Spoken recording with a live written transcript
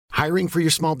Hiring for your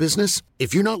small business?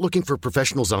 If you're not looking for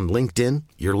professionals on LinkedIn,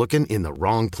 you're looking in the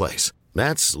wrong place.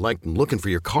 That's like looking for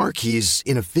your car keys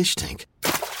in a fish tank.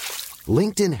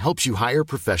 LinkedIn helps you hire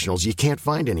professionals you can't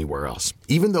find anywhere else,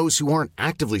 even those who aren't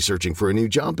actively searching for a new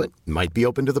job but might be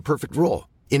open to the perfect role.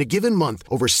 In a given month,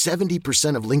 over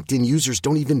 70% of LinkedIn users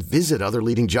don't even visit other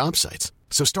leading job sites.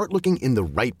 So start looking in the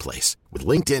right place. With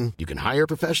LinkedIn, you can hire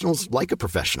professionals like a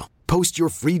professional. Post your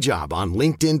free job on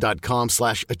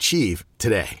linkedin.com/achieve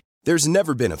today. There's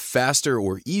never been a faster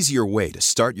or easier way to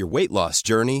start your weight loss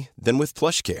journey than with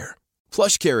PlushCare.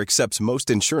 PlushCare accepts most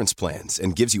insurance plans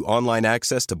and gives you online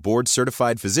access to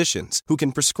board-certified physicians who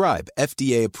can prescribe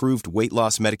FDA-approved weight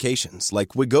loss medications like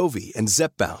Wegovy and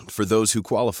Zepbound for those who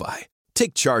qualify.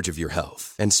 Take charge of your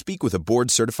health and speak with a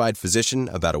board-certified physician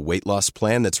about a weight loss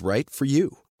plan that's right for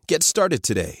you. Get started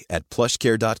today at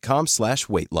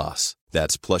plushcare.com/weight loss.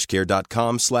 That's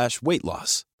plushcare.com/weight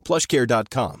loss.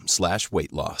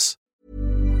 plushcare.com/weight loss.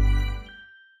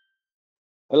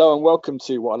 Hello and welcome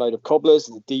to What a Load of Cobblers,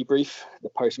 the debrief, the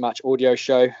post-match audio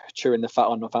show, chewing the fat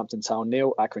on Northampton Town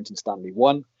 0, Accrington Stanley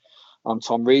 1. I'm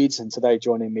Tom Reeds, and today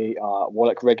joining me are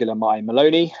Wallach regular Martin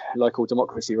Maloney, local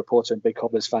democracy reporter and big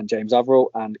Cobblers fan James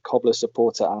Averill, and Cobblers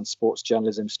supporter and sports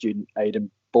journalism student Aidan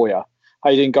Boyer.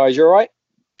 How you doing, guys? You all right?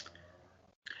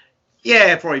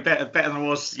 Yeah, probably better than I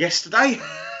was yesterday.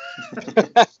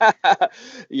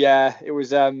 Yeah, it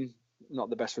was not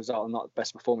the best result and not the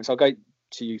best performance. I'll go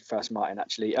to you first, Martin,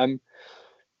 actually.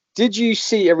 Did you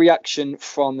see a reaction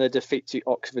from the defeat to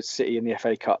Oxford City in the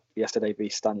FA Cup yesterday v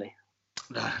Stanley?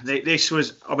 This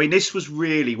was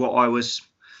really what I was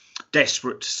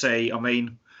desperate to see. I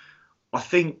mean, I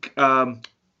think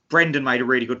Brendan made a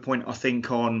really good point, I think,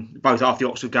 on both after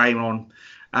the Oxford game or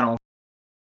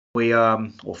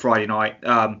Friday night,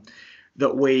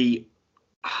 that we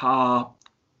are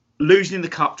losing in the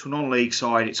cup to a non-league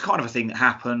side. It's kind of a thing that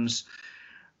happens.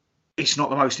 It's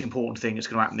not the most important thing that's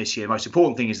going to happen this year. The most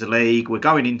important thing is the league. We're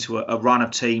going into a run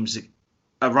of games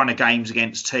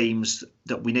against teams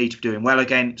that we need to be doing well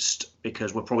against,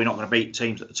 because we're probably not going to beat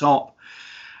teams at the top.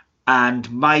 And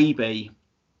maybe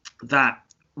that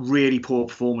really poor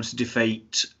performance and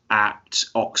defeat at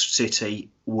Oxford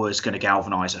City was going to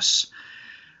galvanise us.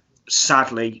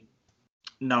 Sadly,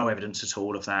 no evidence at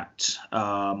all of that.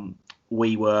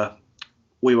 We were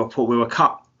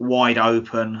cut wide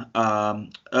open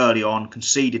early on,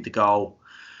 conceded the goal.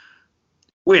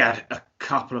 We had a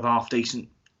couple of half decent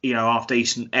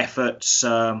efforts.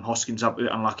 Hoskins up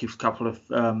unlucky for a couple of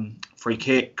free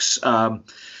kicks.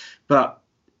 But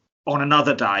on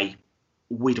another day,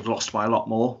 we'd have lost by a lot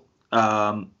more.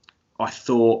 I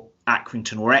thought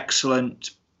Accrington were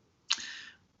excellent.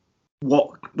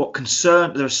 What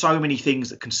concern? There are so many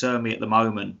things that concern me at the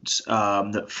moment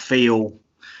that feel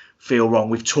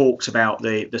wrong. We've talked about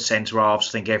the centre halves.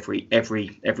 I think every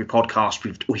podcast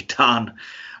we've done.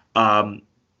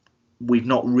 We've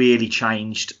not really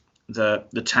changed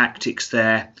the tactics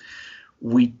there.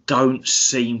 We don't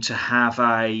seem to have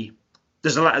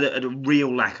there's a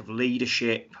real lack of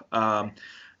leadership.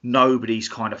 Nobody's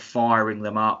kind of firing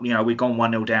them up. You know, we've gone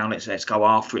 1-0 down. Let's go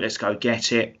after it. Let's go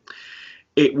get it.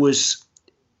 It was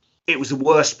the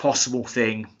worst possible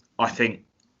thing, I think,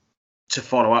 to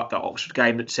follow up that Oxford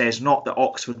game. That says not that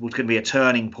Oxford was going to be a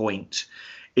turning point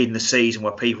in the season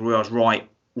where people realise, right,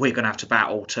 we're going to have to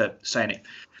battle to saying it.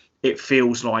 It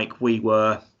feels like we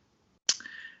were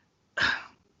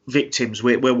victims.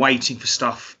 We're waiting for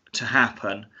stuff to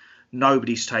happen.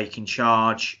 Nobody's taking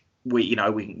charge.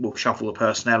 We'll shuffle the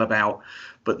personnel about,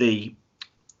 but the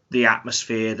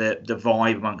atmosphere, the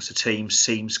vibe amongst the team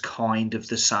seems kind of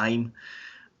the same.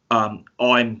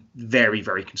 I'm very,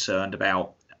 very concerned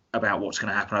about what's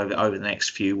going to happen over the next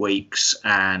few weeks,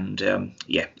 and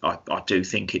I do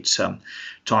think it's time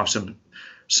for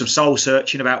some soul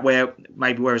searching about where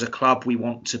as a club we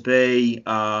want to be.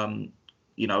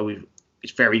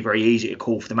 It's very, very easy to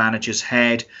call for the manager's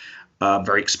head.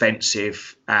 Very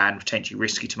expensive and potentially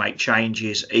risky to make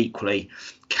changes. Equally,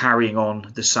 carrying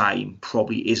on the same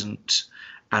probably isn't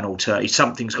an alternative.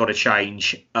 Something's got to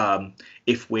change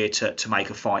if we're to make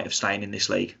a fight of staying in this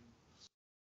league.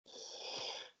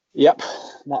 Yep,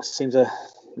 that seems a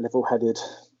level-headed,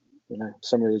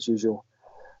 summary as usual,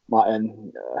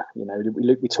 Martin.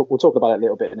 We'll talk about it a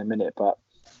little bit in a minute, but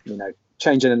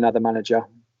changing another manager.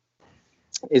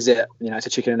 Is it, it's a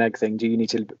chicken and egg thing? Do you need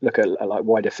to look at like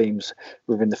wider themes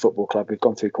within the football club? We've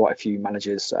gone through quite a few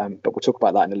managers, but we'll talk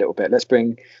about that in a little bit. Let's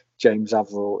bring James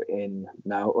Averill in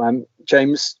now.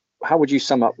 James, how would you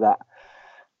sum up that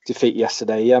defeat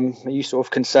yesterday? Are you sort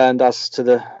of concerned as to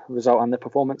the result and the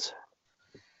performance?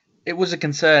 It was a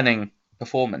concerning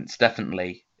performance,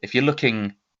 definitely. If you're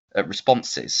looking at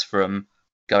responses from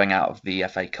going out of the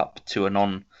FA Cup to a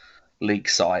non-league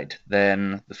side,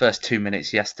 then the first 2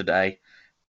 minutes yesterday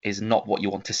is not what you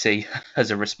want to see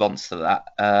as a response to that.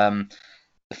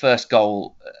 The first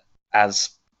goal, as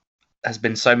has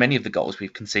been so many of the goals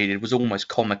we've conceded, was almost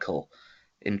comical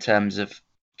in terms of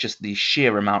just the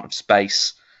sheer amount of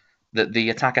space that the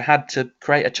attacker had to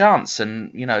create a chance.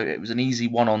 And, it was an easy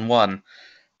one-on-one.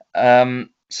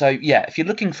 So, yeah, if you're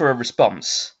looking for a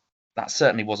response, that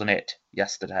certainly wasn't it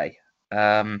yesterday.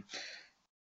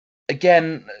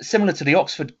 Again, similar to the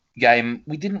Oxford game,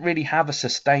 we didn't really have a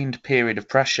sustained period of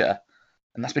pressure.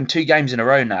 And that's been 2 games in a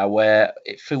row now where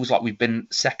it feels like we've been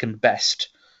second best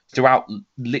throughout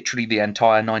literally the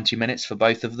entire 90 minutes for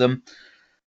both of them.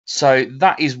 So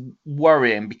that is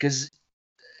worrying because,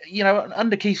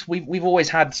 under Keith, we've always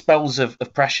had spells of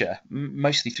pressure,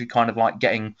 mostly through kind of like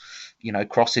getting,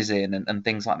 crosses in and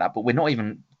things like that. But we're not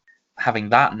even having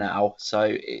that now.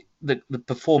 So the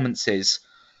performances,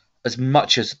 as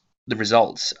much as the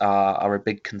results, are a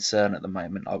big concern at the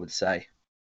moment, I would say.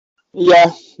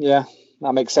 Yeah,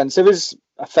 that makes sense. There is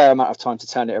a fair amount of time to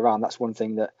turn it around. That's one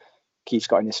thing that Keith's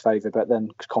got in his favour. But then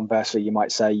conversely, you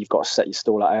might say you've got to set your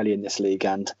stall out early in this league,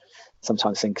 and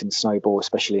sometimes things can snowball,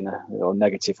 especially in a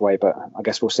negative way. But I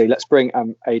guess we'll see. Let's bring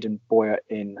Aidan Boyer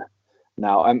in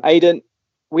now. Aidan,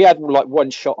 we had like one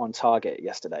shot on target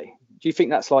yesterday. Do you think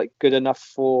that's like good enough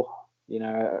for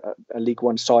a League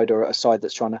One side or a side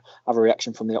that's trying to have a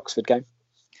reaction from the Oxford game?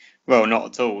 Well, not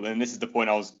at all. And this is the point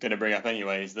I was going to bring up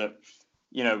anyway, is that,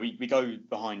 we go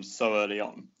behind so early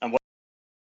on. And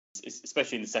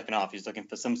especially in the second half, you're looking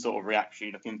for some sort of reaction.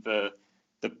 You're looking for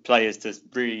the players to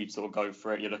really sort of go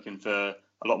for it. You're looking for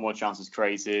a lot more chances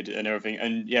created and everything.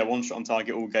 And yeah, one shot on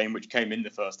target all game, which came in the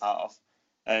first half.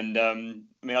 And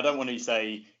I don't want to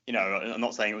say, I'm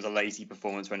not saying it was a lazy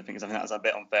performance or anything, because I think that's a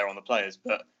bit unfair on the players.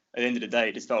 But at the end of the day,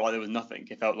 it just felt like there was nothing.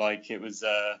 It felt like it was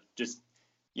just,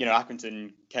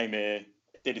 Accrington came here,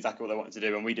 did exactly what they wanted to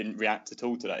do, and we didn't react at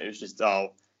all to that. It was just,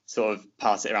 sort of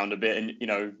pass it around a bit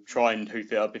and, try and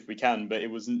hoof it up if we can. But there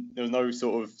was no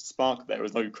sort of spark there. There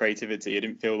was no creativity. It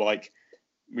didn't feel like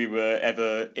we were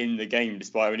ever in the game,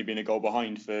 despite only being a goal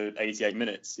behind for 88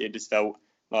 minutes. It just felt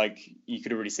like you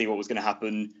could already see what was going to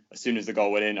happen as soon as the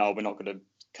goal went in. We're not going to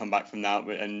come back from that,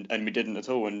 and we didn't at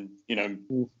all. And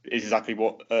it's exactly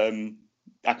what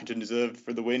Accrington deserved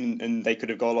for the win, and they could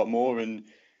have got a lot more. And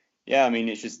yeah,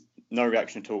 it's just no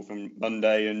reaction at all from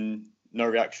Monday, and no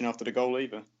reaction after the goal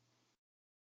either.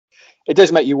 It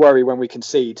does make you worry when we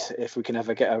concede, if we can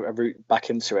ever get a route back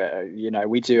into it.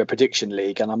 We do a prediction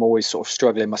league, and I'm always sort of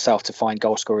struggling myself to find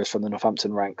goal scorers from the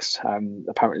Northampton ranks.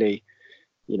 Apparently,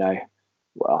 I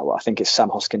think it's Sam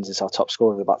Hoskins is our top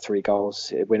scorer with about 3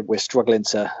 goals. We're struggling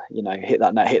to, hit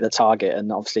that net, hit the target,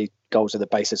 and obviously goals are the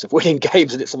basis of winning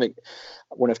games, and it's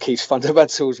one of Keith's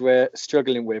fundamentals we're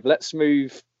struggling with. Let's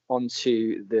move on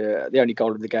to the only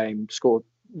goal of the game, scored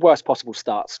worst possible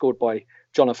start, scored by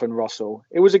Jonathan Russell.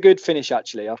 It was a good finish,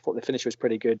 actually. I thought the finish was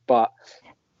pretty good, but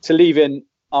to leave in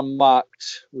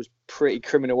unmarked was pretty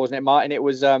criminal, wasn't it, Martin? It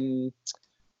was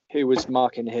who was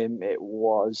marking him? It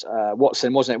was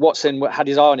Watson, wasn't it? Watson had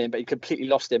his eye on him, but he completely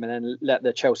lost him and then let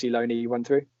the Chelsea loanee run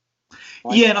through.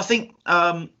 Right? Yeah, and I think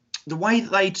the way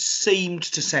that they seemed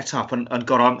to set up, and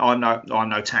God, I'm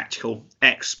no tactical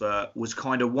expert, was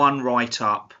kind of one right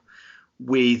up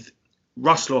with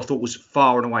Russell. I thought was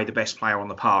far and away the best player on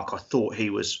the park. I thought he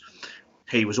was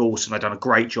awesome. They'd done a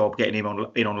great job getting him on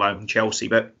loan from Chelsea.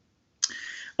 But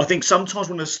I think sometimes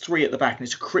when there's 3 at the back, and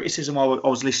it's a criticism I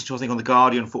was listening to, I think, on the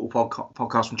Guardian football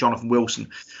podcast from Jonathan Wilson.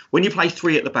 When you play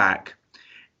 3 at the back,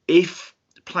 if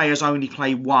players only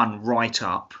play 1 right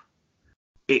up,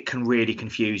 it can really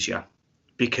confuse you,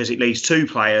 because it leaves 2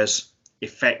 players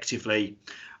effectively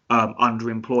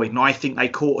underemployed. And I think they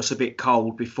caught us a bit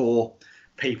cold before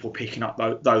people picking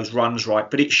up those runs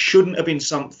right. But it shouldn't have been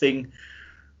something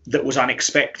that was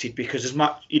unexpected, because as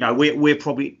much, we're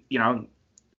probably,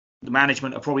 the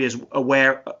management are probably as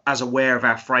aware of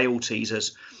our frailties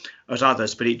as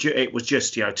others. But it was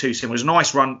just, too simple. It was a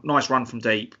nice run from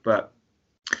deep, but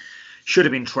should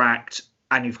have been tracked.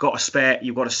 And you've got a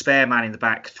spare man in the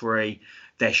back 3.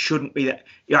 There shouldn't be that.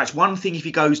 It's one thing if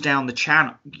he goes down the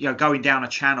channel, going down a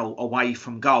channel away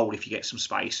from goal if you get some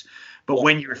space. But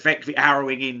when you're effectively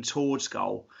arrowing in towards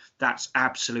goal, that's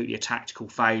absolutely a tactical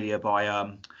failure by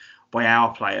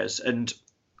our players. And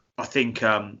I think,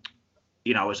 as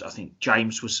I think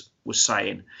James was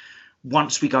saying,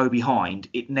 once we go behind,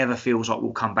 it never feels like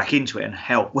we'll come back into it and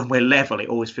help. When we're level, it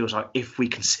always feels like if we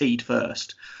concede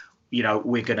first,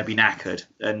 we're going to be knackered.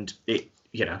 And it,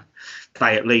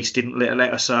 they at least didn't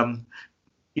let us,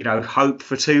 hope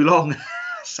for too long,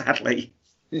 sadly.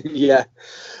 Yeah.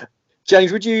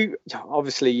 James, would you,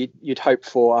 obviously you'd hope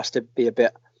for us to be a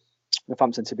bit,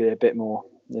 Northampton to be a bit more,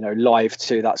 live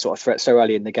to that sort of threat so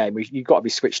early in the game. You've got to be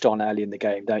switched on early in the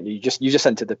game, don't you? You just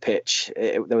entered the pitch.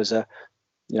 There was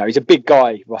he's a big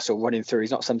guy, Russell, running through.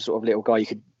 He's not some sort of little guy you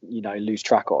could, lose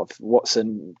track of.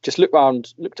 Watson just looked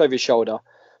over his shoulder,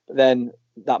 but then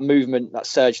that movement, that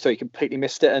surge through, he completely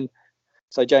missed it. And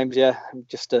so James, yeah,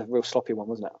 just a real sloppy one,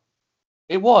 wasn't it?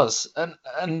 It was,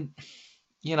 and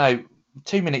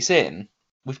 2 minutes in,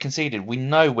 we've conceded. We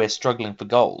know we're struggling for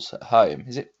goals at home.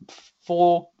 Is it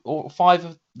 4 or 5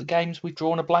 of the games we've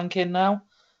drawn a blank in now?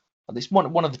 It's one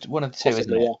of the two, possibly,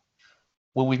 isn't it? Yeah.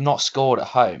 Well, we've not scored at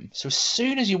home. So as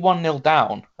soon as you're 1-0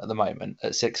 down at the moment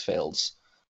at Sixfields,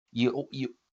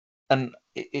 and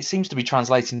it seems to be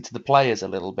translating to the players a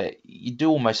little bit. You do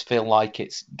almost feel like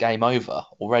it's game over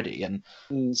already. And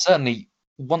certainly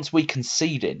once we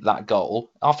conceded that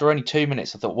goal, after only 2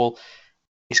 minutes, I thought, well,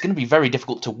 it's going to be very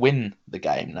difficult to win the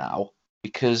game now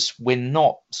because we're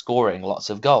not scoring lots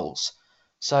of goals.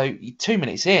 So 2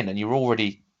 minutes in and you're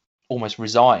already almost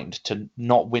resigned to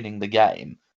not winning the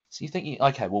game. So you think,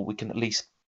 okay, well, we can at least,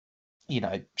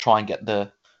 try and get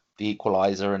the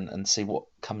equaliser and see what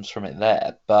comes from it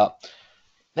there. But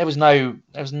there was no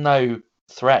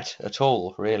threat at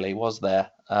all, really, was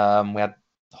there? We had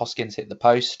Hoskins hit the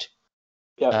post.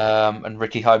 Yep. And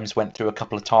Ricky Holmes went through a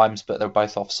couple of times, but they were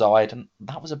both offside, and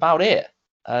that was about it.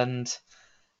 And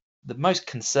the most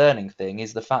concerning thing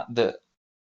is the fact that,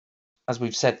 as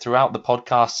we've said throughout the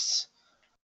podcasts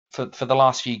for the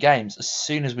last few games, as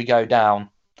soon as we go down,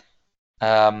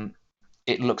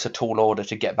 it looks a tall order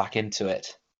to get back into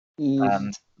it.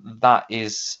 And that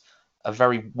is a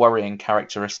very worrying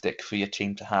characteristic for your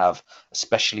team to have,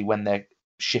 especially when they're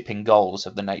shipping goals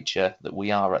of the nature that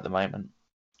we are at the moment.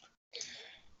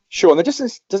 Sure, and there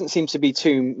just doesn't seem to be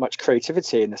too much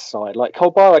creativity in this side. Like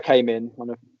Kolbara came in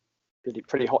on a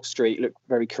pretty hot streak, looked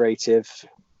very creative,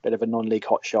 bit of a non-league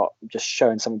hot shot, just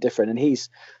showing something different, and he's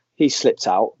slipped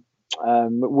out.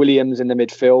 Williams in the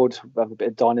midfield, have a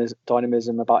bit of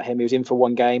dynamism about him. He was in for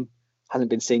one game, hasn't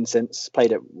been seen since.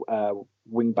 Played at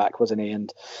wing back, wasn't he?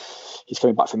 And he's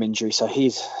coming back from injury, so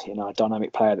he's a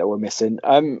dynamic player that we're missing.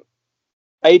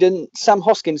 Aidan, Sam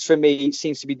Hoskins for me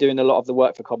seems to be doing a lot of the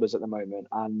work for Cobblers at the moment,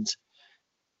 and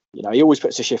he always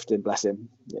puts a shift in. Bless him.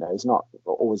 He's not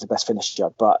always the best finisher,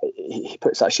 but he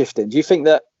puts that shift in. Do you think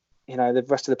that the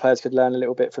rest of the players could learn a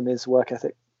little bit from his work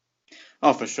ethic?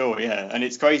 Oh, for sure, yeah. And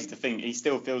it's crazy to think he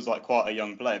still feels like quite a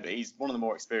young player, but he's one of the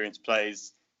more experienced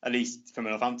players, at least from a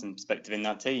Northampton perspective, in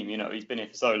that team. He's been here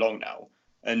for so long now,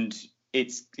 and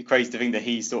it's crazy to think that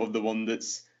he's sort of the one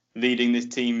that's leading this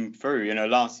team through.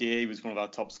 Last year he was one of our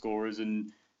top scorers,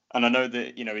 and I know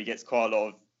that he gets quite a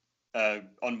lot of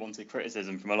unwanted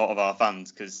criticism from a lot of our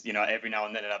fans because every now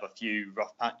and then he'll have a few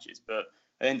rough patches, but at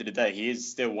the end of the day he is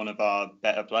still one of our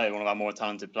better players, one of our more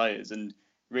talented players. And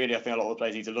really, I think a lot of the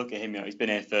players need to look at him. He's been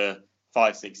here for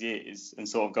 5-6 years and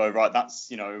sort of go, right, that's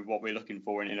what we're looking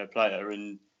for in a player,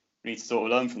 and we need to sort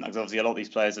of learn from that, because obviously a lot of these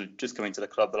players have just come into the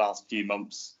club the last few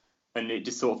months. And it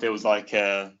just sort of feels like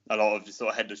a lot of just sort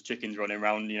of headless chickens running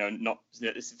around.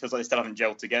 It feels like they still haven't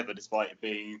gelled together despite it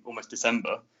being almost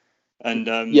December. And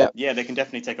they can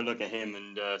definitely take a look at him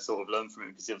and sort of learn from him,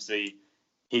 because obviously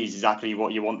he's exactly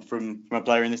what you want from a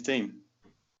player in this team.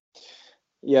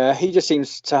 Yeah, he just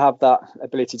seems to have that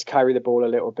ability to carry the ball a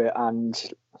little bit, and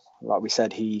like we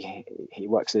said, he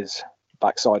works his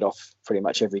backside off pretty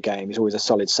much every game. He's always a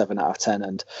solid 7 out of 10,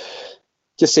 and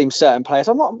just seems certain players.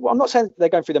 I'm not saying they're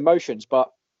going through the motions,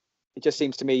 but it just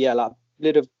seems to me, like a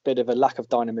little bit of a lack of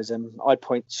dynamism. I'd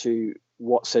point to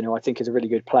Watson, who I think is a really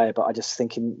good player, but I just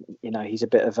think he's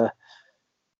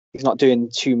he's not doing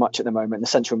too much at the moment. The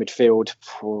central midfield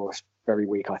is very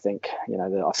weak, I think.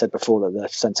 I said before that the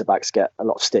centre backs get a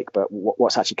lot of stick, but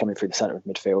what's actually coming through the centre of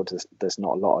midfield, there's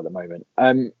not a lot at the moment.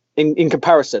 In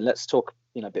comparison, let's talk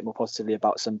a bit more positively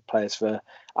about some players for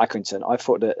Accrington. I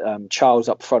thought that Charles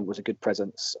up front was a good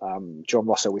presence. John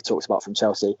Russell, we talked about from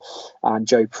Chelsea, and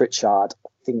Joe Pritchard, I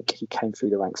think he came through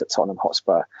the ranks at Tottenham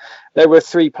Hotspur. There were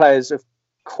 3 players of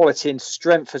quality and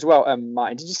strength as well.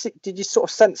 Martin, did you sort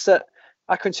of sense that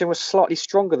Accrington was slightly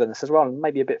stronger than us as well, and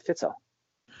maybe a bit fitter?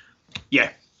 Yeah.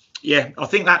 I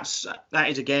think that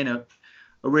is again a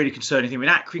really concerning thing. I mean,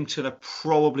 Accrington are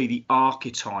probably the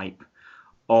archetype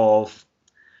of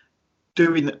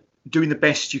doing the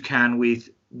best you can with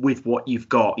what you've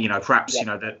got. Perhaps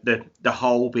the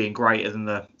whole being greater than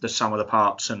the sum of the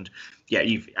parts. And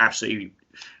you've absolutely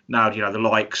nailed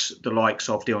the likes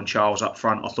of Dion Charles up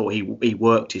front. I thought he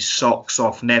worked his socks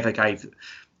off, never gave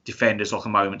defenders like a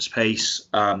moment's peace.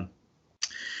 I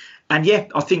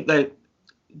think that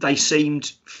they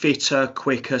seemed fitter,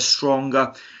 quicker,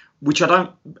 stronger, which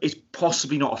it's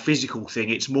possibly not a physical thing.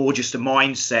 It's more just a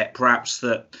mindset, perhaps,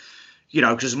 that,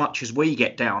 because as much as we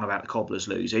get down about the Cobblers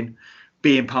losing,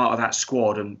 being part of that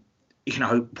squad and,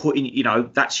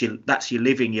 putting, that's your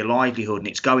living, your livelihood, and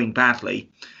it's going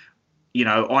badly. I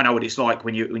know what it's like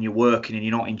when you're working and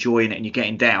you're not enjoying it and you're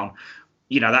getting down.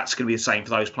 That's going to be the same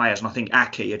for those players. And I think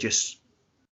Aki are just,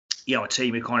 a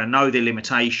team who kind of know their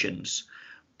limitations,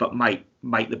 but make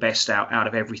the best out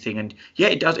of everything. And yeah,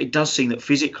 it does seem that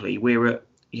physically we're at,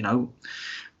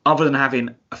 other than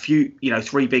having a few,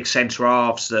 3 big centre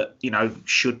halves that,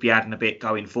 should be adding a bit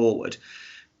going forward,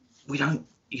 we don't,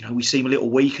 we seem a little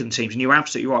weak in teams. And you're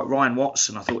absolutely right. Ryan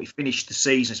Watson, I thought he finished the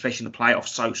season, especially in the playoffs,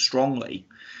 so strongly,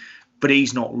 but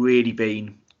he's not really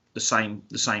been the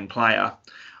same player.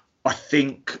 I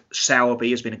think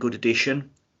Sowerby has been a good addition,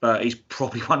 but he's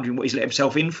probably wondering what he's let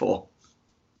himself in for.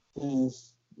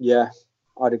 Yeah,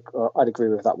 I'd agree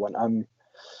with that one.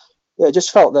 It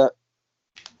just felt that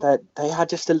they had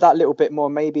just that little bit more.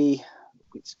 Maybe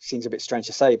it seems a bit strange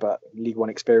to say, but League One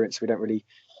experience. We don't really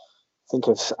think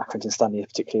of Accrington Stanley, a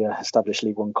particularly established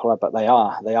League One club, but they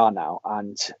are now,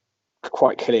 and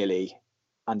quite clearly,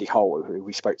 Andy Holt, who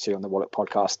we spoke to on the Wallop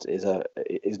podcast, is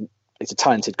a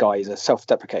talented guy. He's a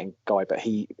self-deprecating guy, but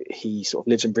he sort of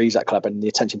lives and breathes that club, and the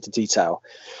attention to detail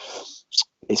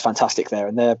is fantastic there.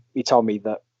 And he told me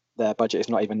that their budget is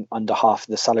not even under half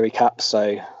the salary cap.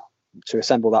 So to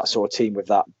assemble that sort of team with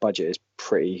that budget is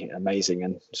pretty amazing,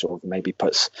 and sort of maybe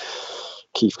puts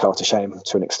Keith Curle to shame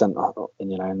to an extent, in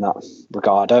that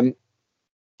regard.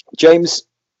 James,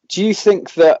 do you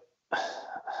think that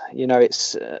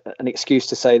it's an excuse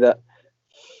to say that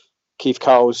Keith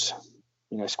Curle's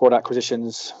squad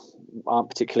acquisitions aren't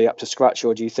particularly up to scratch,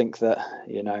 or do you think that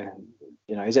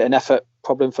is it an effort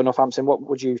problem for Northampton? What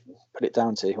would you put it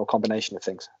down to, or combination of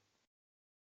things?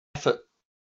 Effort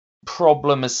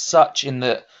problem as such, in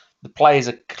that the players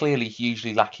are clearly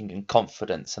hugely lacking in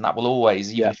confidence, and that will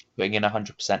always, even if you're putting in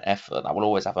 100% effort, that will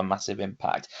always have a massive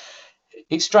impact.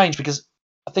 It's strange because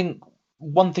I think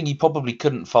one thing you probably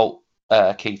couldn't fault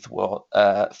Keith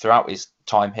throughout his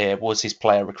time here was his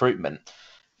player recruitment.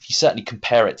 If you certainly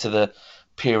compare it to the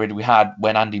period we had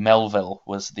when Andy Melville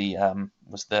was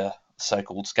the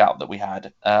so-called scout that we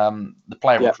had, the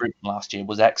player recruitment last year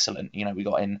was excellent. We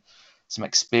got in some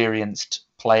experienced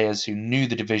players who knew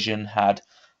the division, had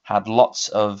lots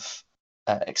of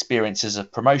experiences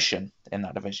of promotion in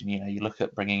that division. You look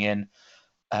at bringing in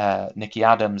Nicky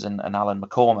Adams and Alan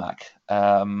McCormack,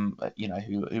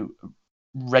 who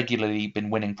regularly been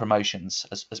winning promotions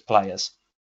as players.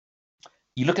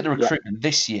 You look at the recruitment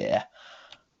this year,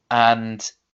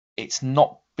 and it's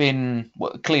not been,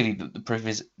 well, clearly the proof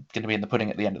is going to be in the pudding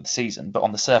at the end of the season, but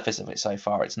on the surface of it so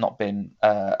far, it's not been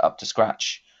up to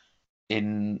scratch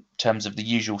in terms of the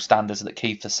usual standards that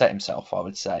Keith has set himself, I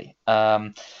would say.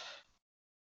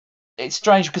 It's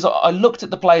strange because I looked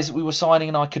at the players that we were signing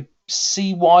and I could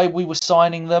see why we were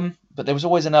signing them, but there was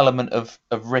always an element of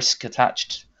risk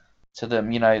attached to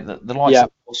them. The likes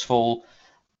of Horsfall,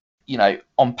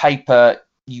 on paper,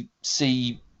 you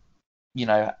see,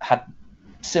 had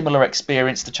similar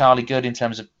experience to Charlie Good in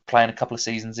terms of playing a couple of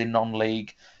seasons in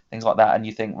non-league, things like that, and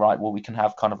you think, right, well, we can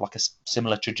have kind of like a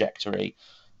similar trajectory.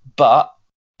 But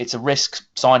it's a risk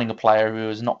signing a player who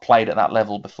has not played at that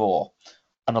level before.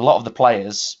 And a lot of the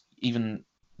players, even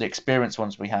the experienced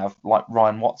ones we have, like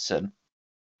Ryan Watson,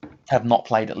 have not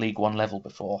played at League One level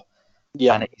before.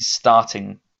 Yeah. And it is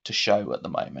starting to show at the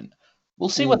moment. We'll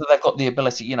see whether they've got the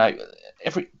ability.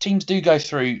 Every teams do go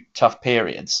through tough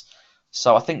periods.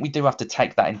 So I think we do have to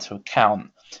take that into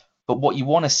account. But what you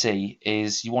want to see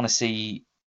is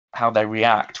how they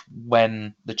react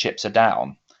when the chips are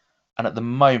down. And at the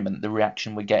moment, the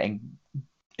reaction we're getting,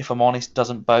 if I'm honest,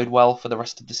 doesn't bode well for the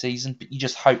rest of the season. But you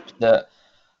just hope that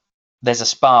there's a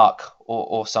spark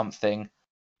or something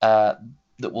that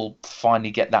will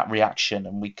finally get that reaction,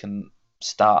 and we can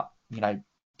start,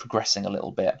 progressing a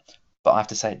little bit. But I have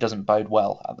to say, it doesn't bode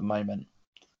well at the moment.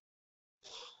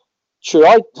 True.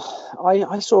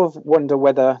 I sort of wonder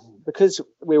whether, because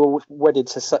we were wedded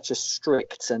to such a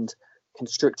strict and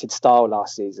constricted style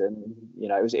last season,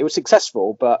 it was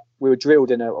successful, but we were drilled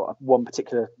in one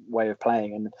particular way of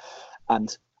playing,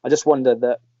 and I just wonder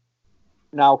that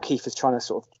now Keith is trying to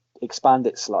sort of expand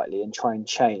it slightly and try and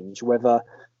change, whether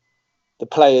the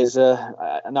players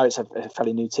I know it's a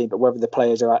fairly new team, but whether the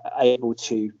players are able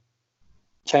to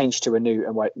change to a new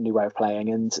way of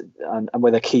playing, and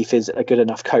whether Keith is a good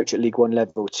enough coach at League One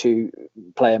level to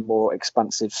play a more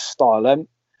expansive style. I'm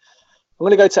going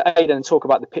to go to Aidan and talk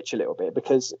about the pitch a little bit,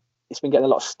 because it's been getting a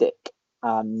lot of stick,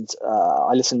 and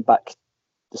I listened back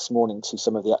this morning to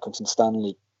some of the Accrington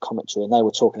Stanley commentary, and they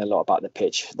were talking a lot about the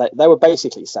pitch. They were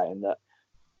basically saying that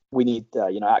we need,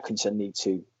 Accrington need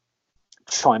to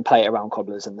try and play it around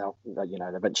Cobblers, and they'll,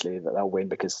 eventually they'll win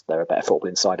because they're a better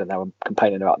footballing side, and they were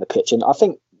complaining about the pitch. And I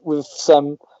think with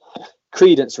some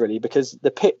credence, really, because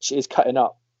the pitch is cutting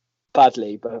up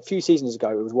badly, but a few seasons ago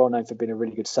it was well known for being a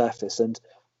really good surface, and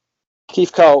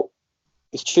Keith Curle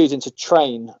is choosing to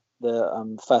train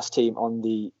the first team on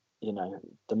the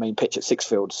main pitch at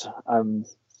Sixfields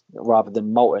rather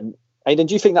than Moulton. Aidan,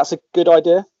 do you think that's a good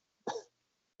idea?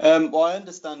 Well, I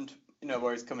understand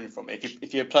where he's coming from.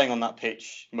 If you're playing on that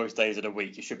pitch most days of the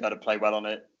week, you should be able to play well on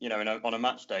it, on a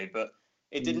match day. But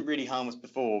it didn't really harm us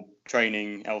before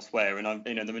training elsewhere, and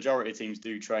the majority of teams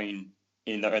do train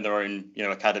in their own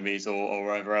academies or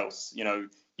wherever else.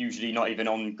 Usually not even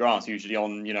on grass, usually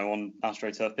on on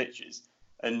AstroTurf pitches.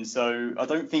 And so I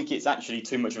don't think it's actually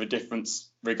too much of a difference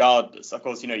regardless. Of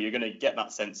course, you're going to get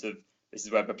that sense of this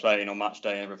is where we're playing on match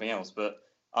day and everything else. But,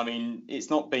 I mean, it's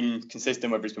not been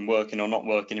consistent whether it's been working or not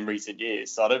working in recent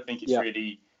years. So I don't think it's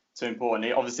really too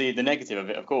important. Obviously, the negative of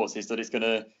it, of course, is that it's going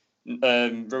to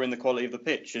ruin the quality of the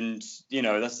pitch. And,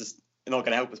 that's just not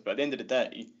going to help us. But at the end of the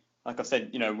day, like I've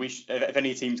said, if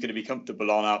any team's going to be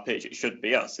comfortable on our pitch, it should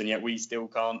be us. And yet we still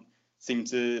can't seem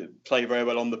to play very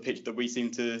well on the pitch that we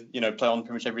seem to, play on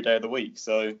pretty much every day of the week.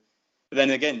 So, but then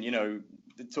again,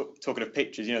 talking of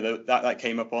pitches, that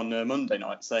came up on Monday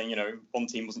night, saying, one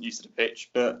team wasn't used to the pitch,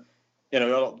 but a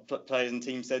lot of players and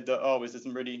teams said that, it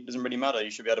doesn't really matter. You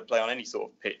should be able to play on any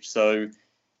sort of pitch. So,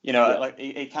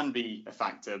 it can be a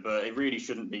factor, but it really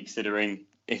shouldn't be, considering,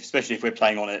 especially if we're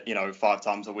playing on it, 5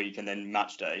 times a week and then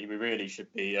match day, we really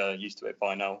should be used to it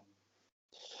by now.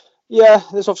 Yeah,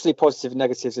 there's obviously positive and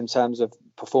negatives in terms of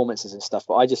performances and stuff,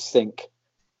 but I just think,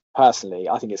 personally,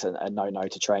 I think it's a no-no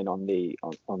to train on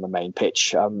the main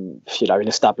pitch. In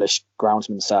established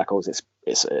groundsman circles,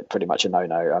 it's pretty much a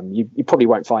no-no. You probably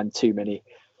won't find too many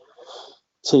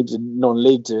teams in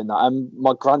non-league doing that.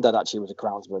 My granddad actually was a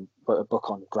groundsman, wrote a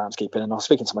book on groundskeeping, and I was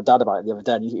speaking to my dad about it the other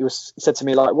day, and he said to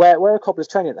me, like, where are Cobblers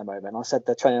training at the moment? I said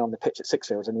they're training on the pitch at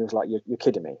Sixfields, and he was like, you're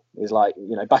kidding me. He was like,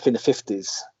 back in the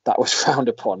 50s that was frowned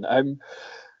upon.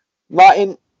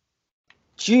 Martin,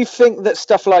 do you think that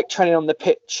stuff like training on the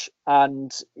pitch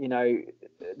and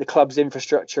the club's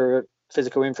infrastructure,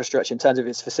 physical infrastructure in terms of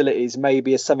its facilities,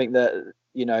 maybe is something that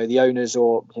the owners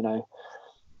or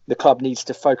the club needs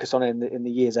to focus on in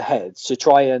the years ahead to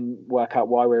try and work out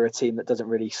why we're a team that doesn't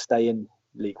really stay in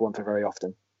League One for very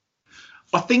often?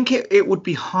 I think it would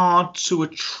be hard to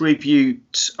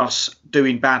attribute us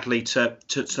doing badly to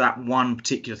that one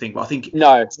particular thing, but I think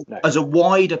no. As a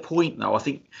wider point, though, I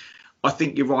think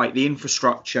you're right. The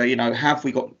infrastructure, have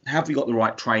we got the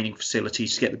right training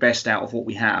facilities to get the best out of what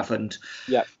we have? And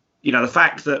the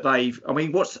fact that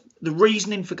what's the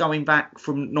reasoning for going back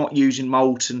from not using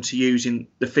Moulton to using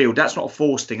the field? That's not a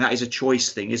forced thing. That is a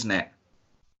choice thing, isn't it?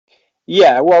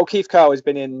 Yeah. Well, Keith Curle has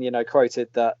been quoted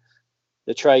that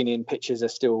the training pitches are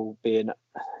still being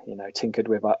tinkered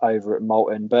with over at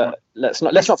Moulton, but let's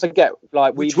not forget,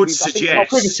 like, which would suggest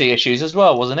privacy issues as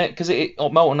well, wasn't it? Because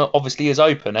Moulton obviously is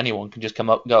open; anyone can just go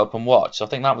up and watch. So I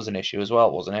think that was an issue as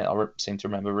well, wasn't it? I seem to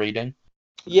remember reading.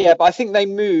 Yeah, but I think they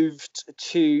moved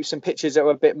to some pitches that were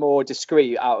a bit more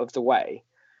discreet, out of the way.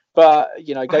 But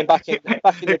going back in,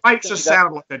 it makes us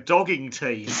sound like a dogging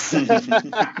team.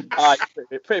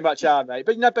 Pretty much are, mate.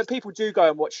 But but people do go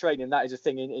and watch training. That is a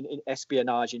thing in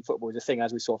espionage in football. Is a thing,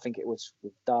 as we sort of think it was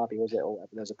with Derby, was it, or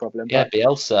whatever? There's a problem. Yeah,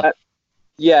 Bielsa.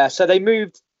 So they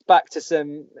moved back to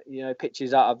some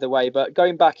pitches out of the way. But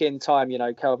going back in time,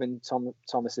 Kelvin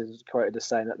Thomas is quoted as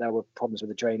saying that there were problems with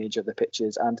the drainage of the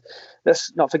pitches. And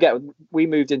let's not forget, we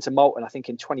moved into Moulton, I think,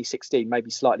 in 2016, maybe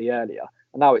slightly earlier.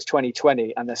 And now it's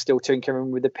 2020 and they're still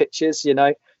tinkering with the pitches.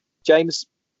 James,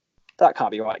 that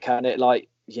can't be right, can it? Like,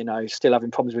 still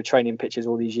having problems with training pitches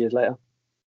all these years later.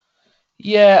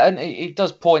 Yeah, and it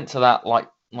does point to that, like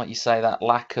you say, that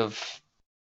lack of,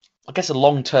 I guess, a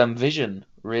long-term vision,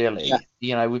 really.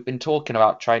 Yeah. We've been talking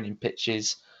about training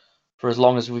pitches for as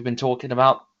long as we've been talking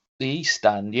about the East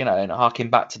Stand, and harking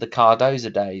back to the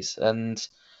Cardoza days. And,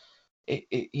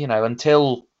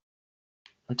 until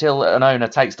an owner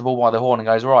takes the ball by the horn and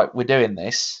goes, right, we're doing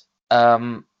this,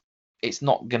 it's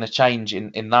not going to change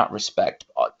in that respect.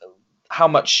 How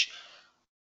much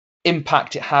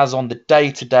impact it has on the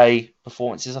day-to-day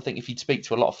performances, I think if you'd speak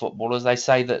to a lot of footballers, they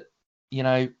say that,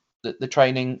 the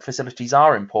training facilities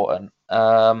are important.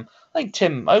 I think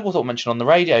Tim Oglethorpe mentioned on the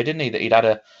radio, didn't he, that he'd had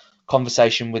a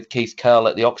conversation with Keith Curle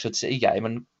at the Oxford City game,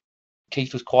 and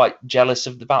Keith was quite jealous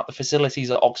about the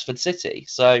facilities at Oxford City.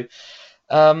 So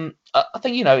I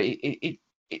think,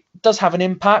 it does have an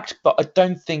impact, but I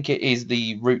don't think it is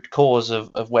the root cause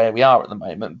of where we are at the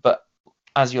moment. But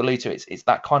as you allude to, it's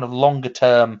that kind of longer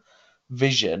term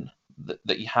vision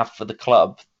that you have for the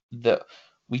club that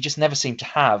we just never seem to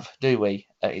have, do we?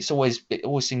 It always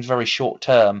seems very short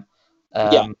term.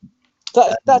 That's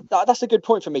a good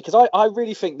point for me, because I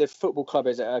really think the football club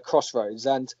is at a crossroads,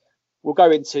 and we'll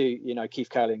go into Keith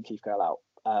Curley and Keith Curl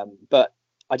out. But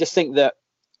I just think that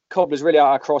Cobblers really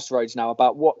are at a crossroads now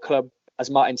about what club, as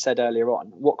Martin said earlier on,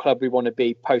 what club we want to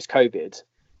be post-COVID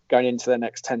going into the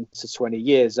next 10 to 20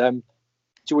 years.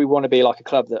 Do we want to be like a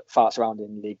club that farts around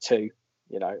in League Two?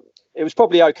 It was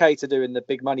probably okay to do in the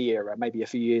big money era, maybe a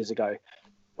few years ago,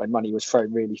 when money was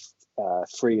thrown really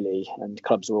freely and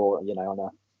clubs were all, on a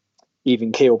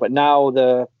even keel. But now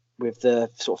with the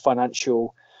sort of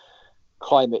financial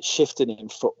climate shifting in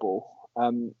football,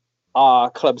 are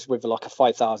clubs with like a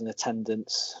 5,000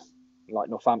 attendance, like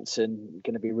Northampton,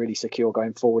 going to be really secure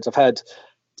going forwards? I've heard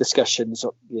discussions,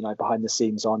 behind the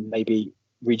scenes on maybe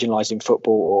regionalising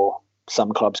football, or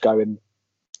some clubs going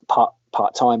part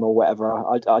time or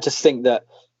whatever. I just think that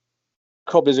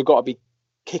Cobblers have got to be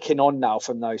kicking on now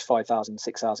from those 5,000,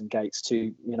 6,000 gates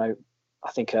to,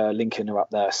 I think Lincoln are up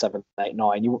there 7, 8,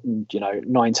 9,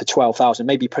 9 to 12,000,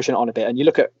 maybe pushing it on a bit. And you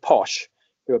look at Posh,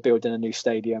 who are building a new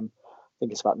stadium. I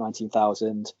think it's about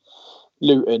 19,000.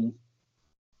 Luton,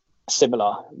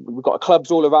 similar. We've got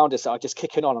clubs all around us that are just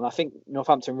kicking on, and I think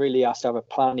Northampton really has to have a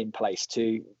plan in place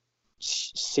to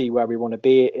see where we want to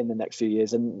be in the next few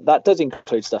years, and that does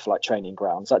include stuff like training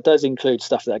grounds. That does include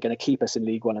stuff that are going to keep us in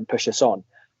League One and push us on,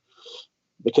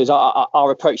 because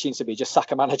our approach seems to be just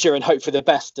sack a manager and hope for the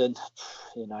best, and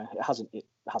it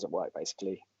hasn't worked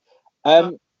basically.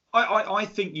 I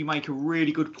think you make a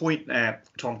really good point there,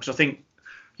 Tom, because I think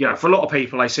for a lot of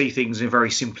people, they see things in a very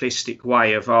simplistic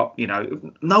way of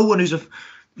no one who's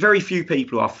very few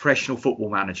people who are professional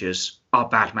football managers are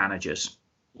bad managers.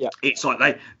 Yeah, it's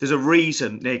like there's a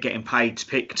reason they're getting paid to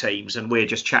pick teams, and we're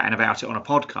just chatting about it on a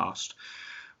podcast.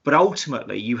 But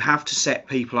ultimately, you have to set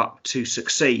people up to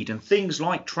succeed, and things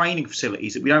like training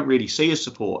facilities that we don't really see as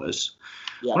supporters.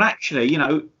 Yeah. Well, actually,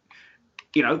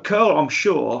 Curl, I'm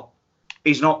sure,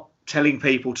 is not telling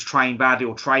people to train badly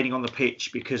or training on the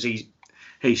pitch because he's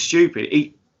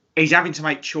stupid. He's having to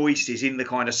make choices in the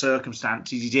kind of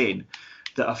circumstances he's in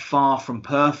that are far from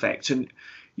perfect, and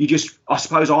I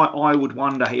suppose I would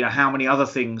wonder, how many other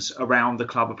things around the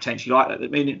club are potentially like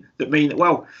that mean that,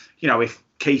 well, if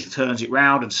Keith turns it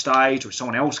round and stays, or if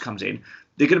someone else comes in,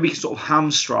 they're going to be sort of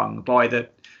hamstrung by the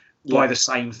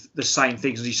same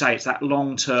things. As you say, it's that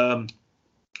long term.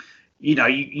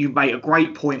 You make a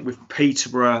great point with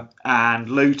Peterborough and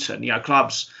Luton,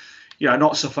 clubs,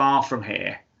 not so far from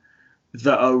here,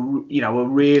 that are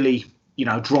really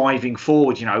driving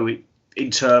forward, in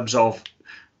terms of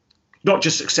not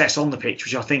just success on the pitch,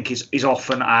 which I think is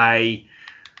often a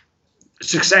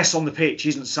success on the pitch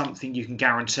isn't something you can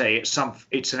guarantee. It's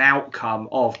an outcome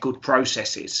of good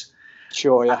processes.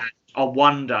 Sure, yeah. And I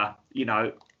wonder,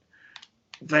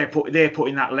 they're putting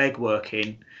that legwork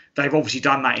in. They've obviously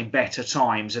done that in better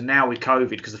times, and now with COVID,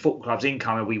 because the football club's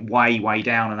income will be way, way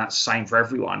down, and that's the same for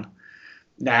everyone.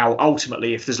 Now,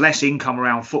 ultimately, if there's less income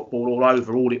around football all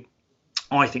over,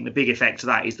 I think the big effect of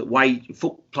that is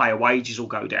that player wages will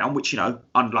go down, which,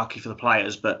 unlucky for the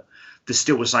players, but there's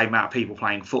still the same amount of people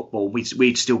playing football.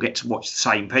 We'd still get to watch the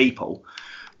same people.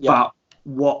 Yeah.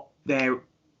 But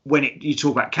you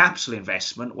talk about capital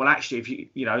investment, well, actually, if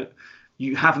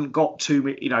you haven't got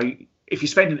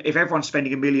if everyone's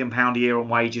spending £1 million a year on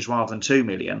wages rather than 2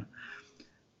 million,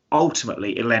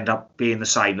 ultimately it'll end up being the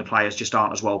same. The players just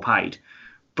aren't as well paid.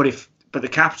 But the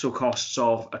capital costs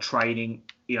of a training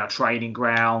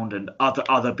ground and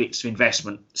other bits of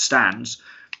investment stands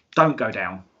don't go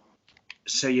down.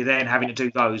 So you're then having to do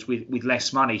those with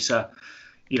less money. So,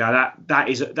 that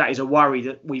is a worry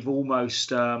that we've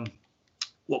almost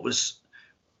what was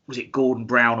it Gordon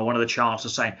Brown or one of the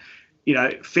chancellors saying,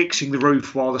 fixing the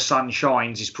roof while the sun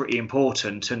shines is pretty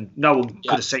important, and no one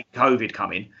could have seen COVID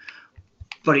coming.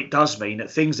 But it does mean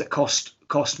that things that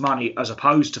cost money as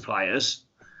opposed to players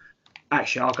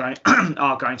actually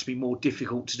are going to be more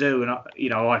difficult to do. And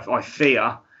I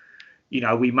fear,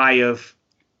 we may have,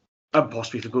 and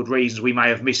possibly for good reasons, we may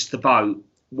have missed the boat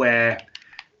where,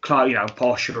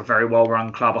 Posh are a very well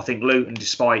run club. I think Luton,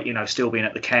 despite still being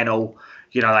at the kennel,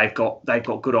 they've got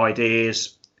good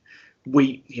ideas.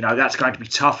 That's going to be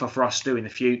tougher for us to do in the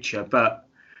future, but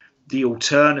the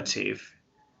alternative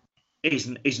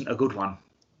isn't a good one.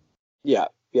 Yeah.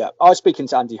 I was speaking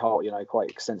to Andy Holt, quite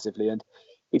extensively, and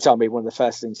he told me one of the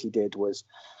first things he did was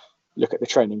look at the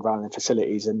training ground and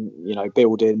facilities, and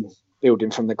building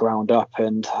building from the ground up.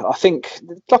 And I think,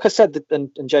 like I said, and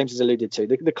James has alluded to,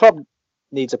 the club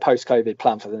needs a post-COVID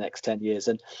plan for the next 10 years.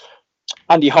 And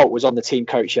Andy Holt was on the team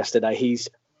coach yesterday. He's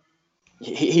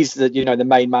the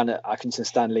main man at Accrington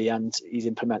Stanley, and he's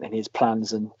implementing his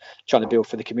plans and trying to build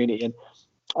for the community. And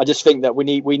I just think that we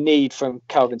need from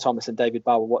Kelvin Thomas and David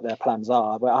Bauer what their plans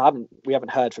are. But we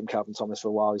haven't heard from Kelvin Thomas for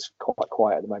a while. He's quite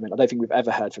quiet at the moment. I don't think we've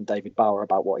ever heard from David Bauer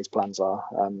about what his plans are.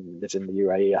 Lives in the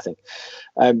UAE, I think.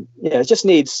 It just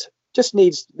needs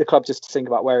the club just to think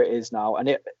about where it is now,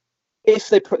 and if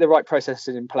they put the right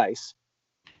processes in place,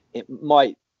 it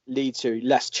might lead to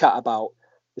less chat about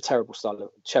the terrible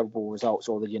results,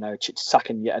 or the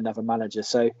sacking yet another manager.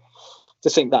 So I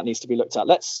just think that needs to be looked at.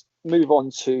 Let's move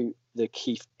on to the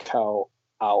Keith Curle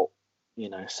out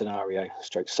scenario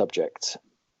 / subject.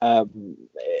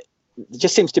 It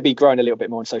just seems to be growing a little bit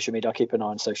more on social media. I keep an eye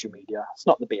on social media. It's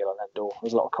not the be all and end all.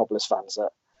 There's a lot of Cobblers fans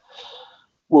that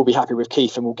will be happy with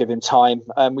Keith and will give him time.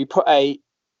 We put a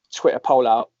Twitter poll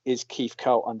out: is Keith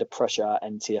Curle under pressure at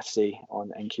NTFC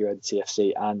on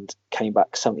NQNTFC, and came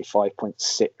back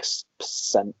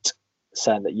 75.6%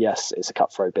 saying that yes, it's a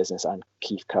cutthroat business and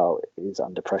Keith Curle is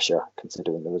under pressure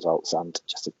considering the results and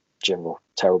just a general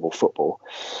terrible football.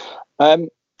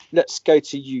 Let's go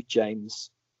to you, James.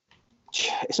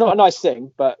 It's not a nice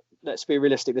thing, but let's be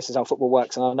realistic. This is how football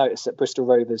works. And I noticed that Bristol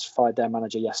Rovers fired their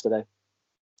manager yesterday,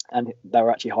 and they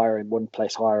were actually hiring one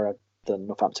place higher than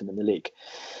Northampton in the league.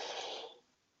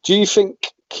 Do you think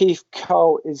Keith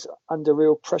Curle is under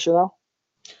real pressure now?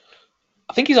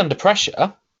 I think he's under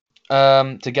pressure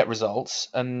to get results.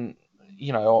 And,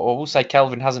 I will say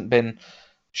Kelvin hasn't been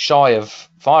shy of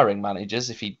firing managers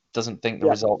if he doesn't think the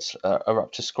results are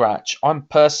up to scratch. I'm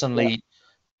personally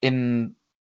in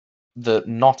the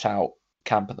not out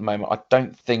camp at the moment. I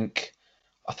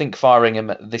think firing him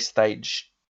at this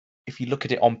stage, if you look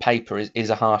at it on paper, is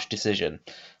a harsh decision.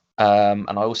 And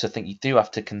I also think you do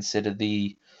have to consider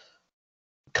the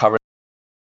current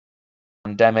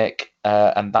pandemic,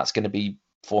 and that's going to be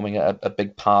forming a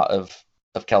big part of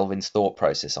Kelvin's thought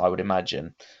process, I would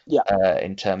imagine,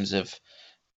 in terms of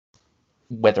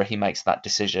whether he makes that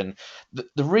decision.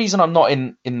 The reason I'm not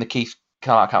in the Keith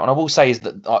Curle account, and I will say, is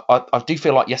that I do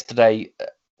feel like yesterday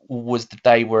was the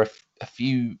day where a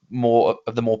few more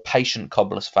of the more patient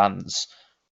Cobblers fans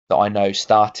that I know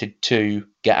started to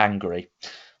get angry,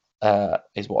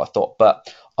 is what I thought.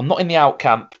 But I'm not in the out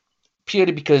camp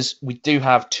purely because we do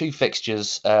have two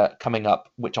fixtures coming up,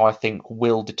 which I think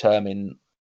will determine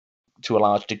to a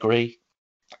large degree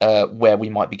where we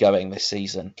might be going this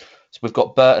season. So we've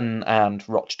got Burton and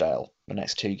Rochdale, the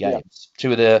next two games.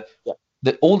 Two of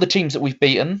all the teams that we've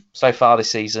beaten so far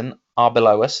this season are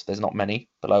below us. There's not many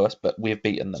below us, but we've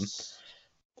beaten them.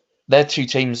 They're two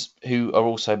teams who are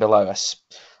also below us.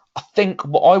 I think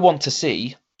what I want to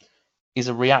see is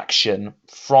a reaction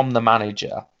from the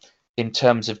manager in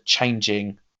terms of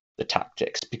changing the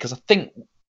tactics, because I think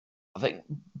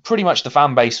pretty much the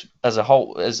fan base as a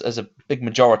whole, as a big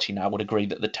majority now, would agree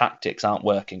that the tactics aren't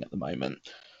working at the moment.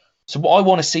 So what I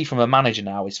want to see from a manager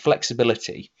now is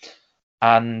flexibility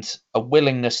and a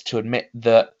willingness to admit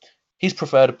that his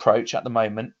preferred approach at the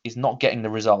moment is not getting the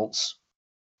results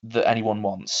that anyone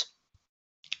wants.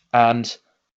 And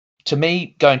to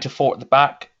me, going to 4 at the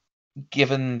back,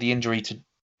 given the injury to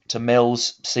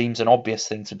Mills, seems an obvious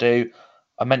thing to do.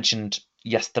 I mentioned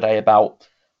yesterday about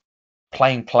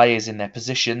playing players in their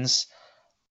positions,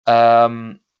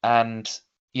 and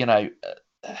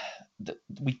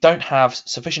we don't have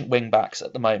sufficient wing backs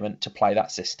at the moment to play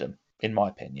that system, in my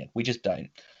opinion. We just don't.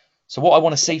 So what I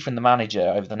want to see from the manager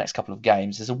over the next couple of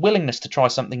games is a willingness to try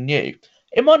something new.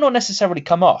 It might not necessarily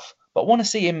come off, but I want to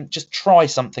see him just try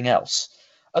something else.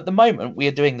 At the moment, we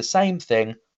are doing the same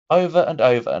thing over and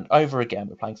over and over again.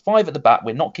 We're playing 5 at the back.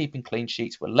 We're not keeping clean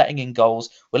sheets. We're letting in goals.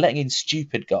 We're letting in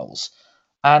stupid goals.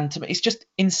 And to me, it's just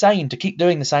insane to keep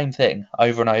doing the same thing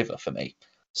over and over for me.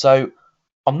 So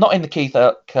I'm not in the Keith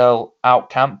Curle out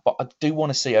camp, but I do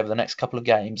want to see over the next couple of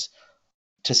games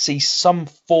to see some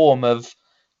form of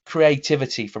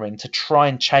creativity from him to try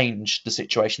and change the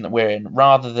situation that we're in,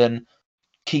 rather than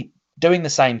keep doing the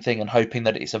same thing and hoping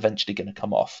that it's eventually going to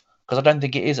come off. Because I don't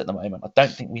think it is at the moment. I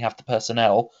don't think we have the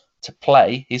personnel to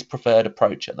play his preferred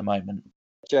approach at the moment.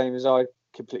 James, I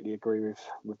completely agree with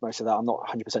most of that. I'm not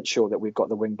 100% sure that we've got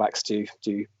the wing backs to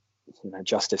do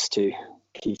justice to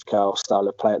Keith Curle's style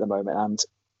of play at the moment, and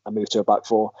a move to a back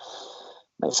 4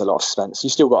 makes a lot of sense. You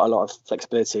still got a lot of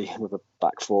flexibility with a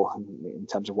back 4 in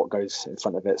terms of what goes in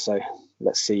front of it. So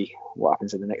let's see what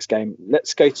happens in the next game.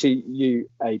 Let's go to you,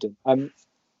 Aidan.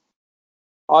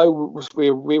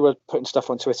 We were putting stuff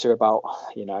on Twitter about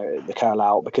the Curle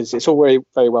out, because it's all very,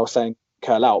 very well saying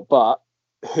curl out. But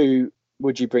who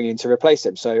would you bring in to replace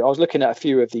him? So I was looking at a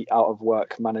few of the out of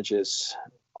work managers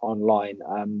online.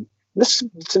 There's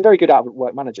some very good out of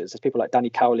work managers. There's people like Danny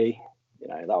Cowley.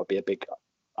 That would be a big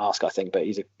ask, I think, but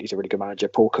he's a really good manager.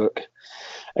 Paul Cook,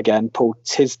 again. Paul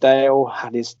Tisdale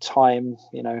had his time,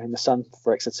 in the sun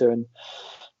for Exeter, and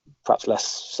perhaps less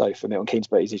so for Milton Keynes,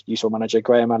 but he's a useful manager.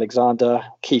 Graham Alexander,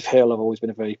 Keith Hill, I've always been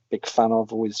a very big fan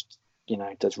of. Always,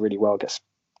 does really well, gets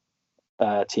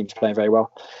teams playing very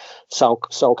well. Sol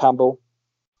Campbell.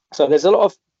 So there's a lot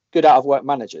of good out of work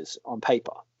managers on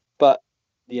paper, but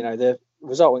the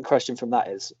resultant question from that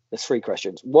is there's three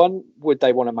questions. One, would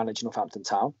they want to manage Northampton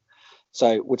Town?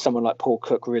 So would someone like Paul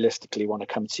Cook realistically want to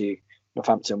come to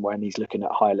Northampton when he's looking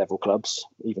at higher level clubs?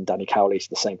 Even Danny Cowley's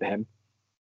the same for him.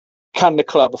 Can the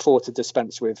club afford to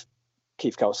dispense with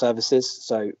Keith Curle services?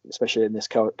 So especially in this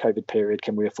COVID period,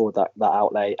 can we afford that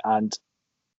outlay? And,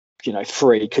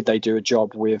 three, could they do a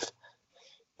job with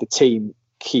the team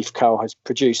Keith Curle has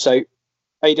produced? So,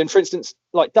 Aidan, for instance,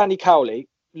 like Danny Cowley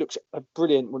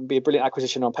would be a brilliant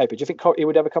acquisition on paper. Do you think he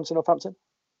would ever come to Northampton?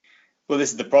 Well,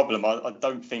 this is the problem. I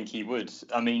don't think he would.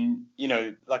 I mean,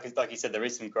 like you said, there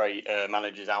is some great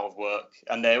managers out of work,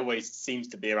 and there always seems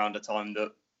to be around a time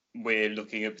that we're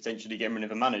looking at potentially getting rid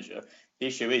of a manager. The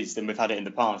issue is, and we've had it in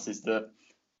the past, is that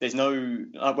there's no,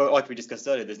 like we discussed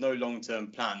earlier, there's no long-term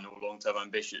plan or long-term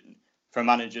ambition for a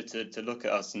manager to look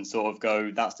at us and sort of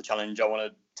go, that's the challenge I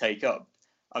want to take up.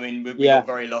 I mean, we got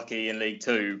very lucky in League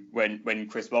Two when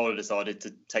Chris Wilder decided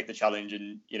to take the challenge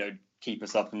and, keep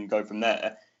us up and go from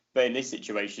there. But in this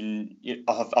situation,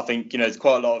 I think, there's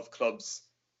quite a lot of clubs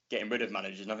getting rid of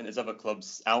managers. And I think there's other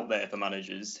clubs out there for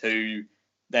managers who,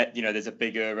 there's a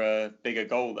bigger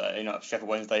goal there. Sheffield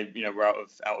Wednesday, we're out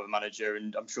of a manager.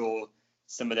 And I'm sure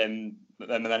some of them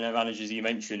managers you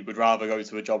mentioned would rather go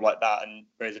to a job like that. And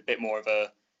there's a bit more of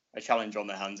a challenge on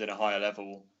their hands in a higher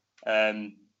level.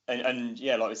 And like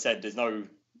I said, there's no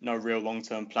real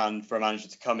long-term plan for a manager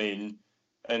to come in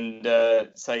and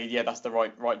say, that's the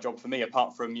right job for me,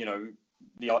 apart from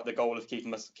the goal of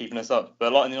keeping us up.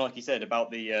 But like you said about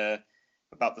the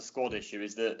squad issue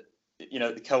is that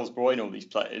the Curle's brought in all these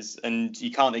players, and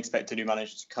you can't expect a new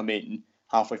manager to come in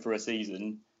halfway through a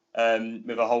season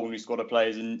with a whole new squad of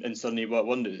players and suddenly work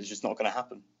wonders. It's just not going to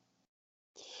happen.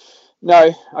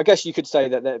 No, I guess you could say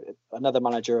that another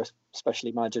manager,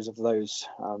 especially managers of those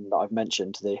that I've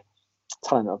mentioned, the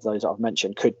talent of those that I've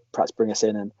mentioned, could perhaps bring us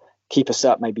in and keep us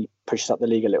up, maybe push us up the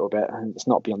league a little bit. And it's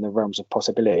not beyond the realms of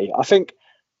possibility. I think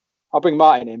I'll bring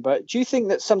Martin in, but do you think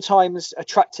that sometimes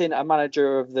attracting a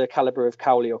manager of the calibre of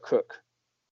Cowley or Cook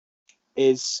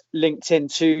is linked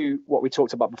into what we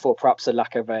talked about before, perhaps a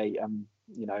lack of a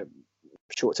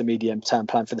short to medium term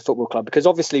plan for the football club? Because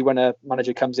obviously when a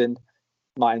manager comes in,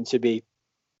 Martin, to be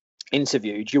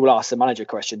interviewed, you will ask the manager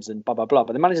questions and blah blah blah,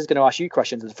 but the manager's going to ask you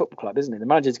questions as a football club, isn't he? The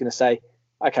manager's going to say,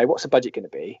 okay, what's the budget going to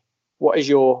be? What is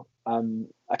your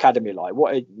academy like?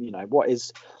 What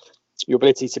is your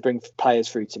ability to bring players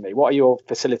through to me? What are your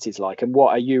facilities like? And what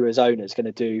are you as owners going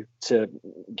to do to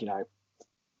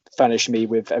furnish me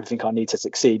with everything I need to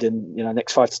succeed in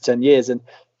next 5 to 10 years? And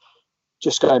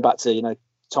just going back to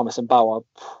Thomas and Bauer,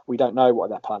 we don't know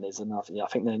what that plan is, and I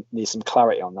think there needs some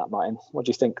clarity on that. Martin, what do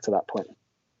you think to that point?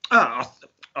 I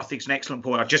think it's an excellent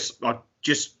point. I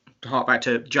just hark back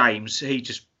to James. He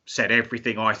just said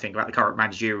everything I think about the current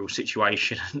managerial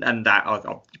situation, and that I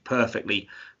perfectly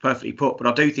put. But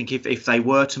I do think if they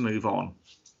were to move on,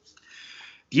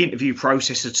 the interview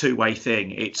process is a two-way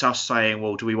thing. It's us saying,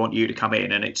 well, do we want you to come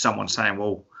in? And it's someone saying,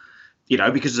 well,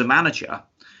 because as a manager,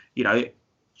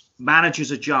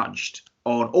 managers are judged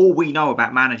on, all we know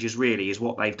about managers really is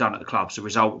what they've done at the clubs, the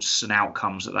results and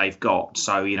outcomes that they've got.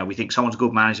 So, we think someone's a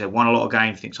good manager, they've won a lot of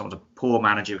games. We think someone's a poor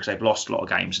manager because they've lost a lot of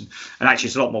games. And actually,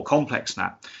 it's a lot more complex than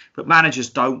that. But managers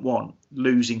don't want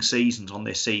losing seasons on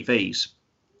their CVs.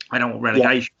 They don't want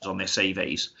relegations on their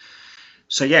CVs.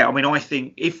 So, I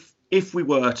think if we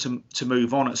were to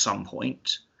move on at some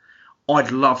point,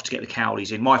 I'd love to get the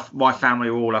Cowleys in. My family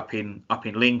are all up in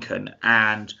Lincoln,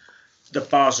 and the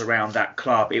buzz around that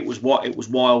club, it was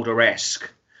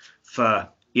Wilder-esque for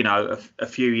a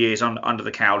few years under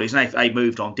the Cowleys, and they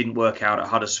moved on, didn't work out at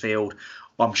Huddersfield.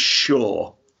 I'm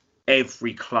sure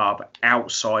every club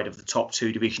outside of the top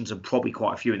two divisions, and probably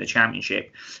quite a few in the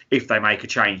Championship, if they make a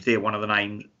change, they're one of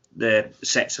the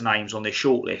sets of names on their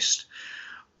shortlist.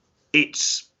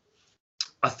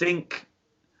 I think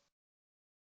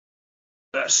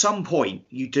at some point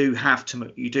you do have to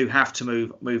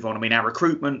move on. I mean, our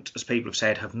recruitment, as people have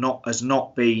said, has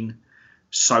not been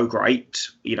so great,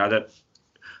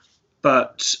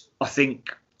 but I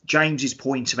think James's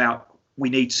point about we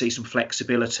need to see some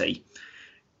flexibility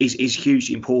is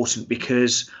hugely important,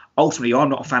 because ultimately I'm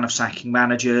not a fan of sacking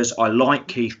managers. I like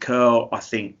Keith Curle. I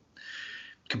think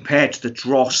compared to the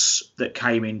dross that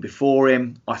came in before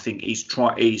him, I think he's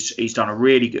done a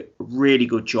really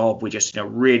good job. We're just in a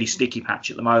really sticky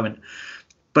patch at the moment.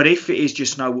 But if it is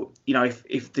just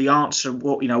if the answer,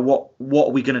 what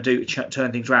are we going to do to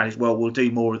turn things around is, well, we'll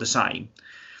do more of the same,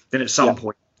 then at some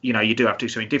point, you do have to do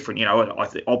something different. I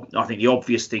think the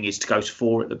obvious thing is to go to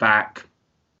 4 at the back.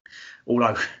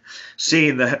 Although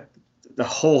seeing the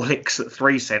Horlicks at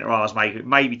 3 centre halves,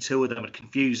 maybe 2 of them would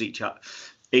confuse each other.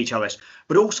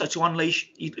 But also to unleash.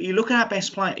 You look at our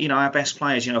best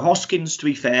players. Hoskins, to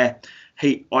be fair,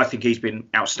 I think he's been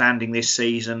outstanding this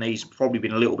season. He's probably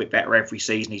been a little bit better every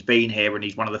season he's been here, and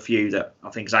he's one of the few that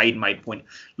I think, as Aidan made a point,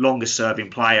 longest serving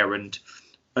player and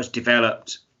has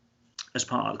developed as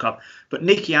part of the club. But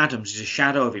Nicky Adams is a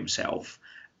shadow of himself,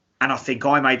 and I think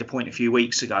I made the point a few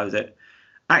weeks ago that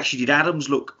actually did Adams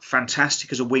look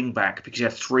fantastic as a wing back because he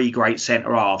had 3 great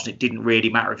centre halves, and it didn't really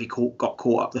matter if he got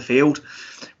caught up the field.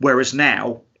 Whereas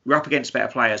now we're up against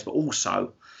better players, but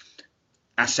also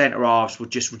our centre halves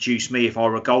would just reduce me if I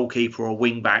were a goalkeeper or a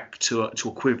wing back to a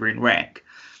quivering wreck.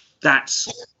 That's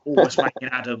almost making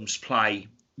Adams play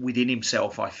within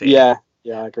himself, I think. Yeah,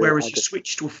 I agree. Whereas you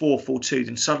switch to a 4-4-2,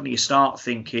 then suddenly you start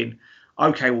thinking,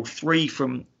 okay, well, 3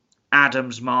 from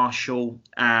Adams, Marshall,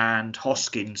 and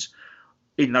Hoskins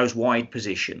in those wide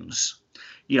positions.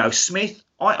 Smith,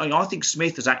 I think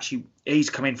Smith he's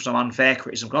come in for some unfair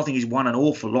criticism, but I think he's won an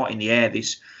awful lot in the air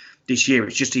this year.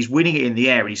 It's just he's winning it in the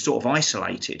air and he's sort of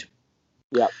isolated.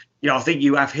 Yeah. I think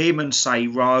you have him and, say,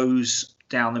 Rose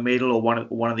down the middle, or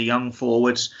one of the young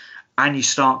forwards, and you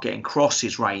start getting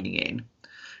crosses raining in.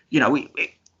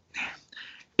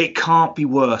 It can't be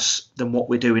worse than what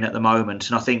we're doing at the moment.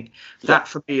 And I think that,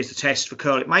 for me, is the test for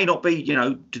Curle. It may not be,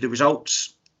 do the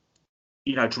results,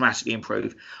 dramatically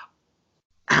improve?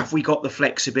 Have we got the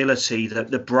flexibility,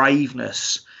 the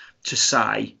braveness to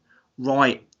say,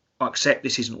 right, I accept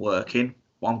this isn't working,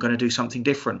 well, I'm going to do something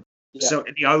different. Yeah. So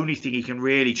the only thing he can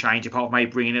really change, apart from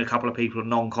maybe bringing in a couple of people,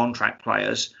 non-contract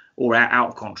players or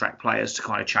out-of-contract players to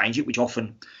kind of change it, which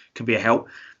often can be a help,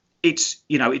 it's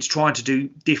trying to do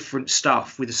different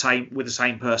stuff with the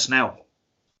same personnel.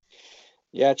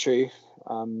 Yeah, true.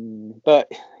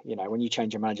 But when you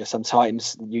change your manager,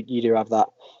 sometimes you do have that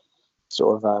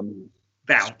sort of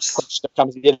bounce.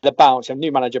 The bounce, a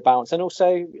new manager bounce, and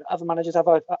also other managers have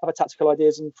other tactical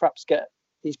ideas and perhaps get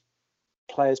these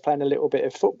players playing a little bit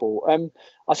of football.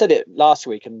 I said it last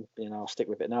week, and I'll stick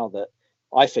with it now, that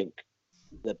I think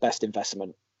the best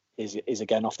investment is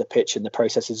again off the pitch, and the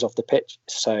processes off the pitch.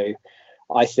 So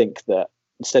I think that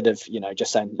instead of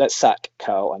just saying let's sack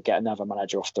Curle and get another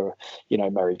manager off the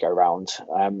merry-go-round,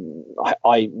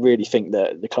 I really think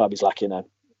that the club is lacking a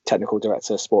technical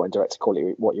director, sporting director, call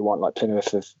it what you want, like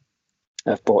Plymouth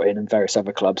have brought in, and various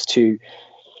other clubs, to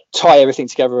tie everything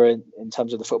together in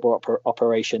terms of the football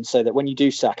operation, so that when you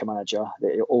do sack a manager,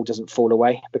 that it all doesn't fall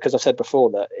away. Because I've said before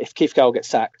that if Keith Curle gets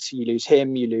sacked, you lose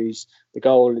him, you lose the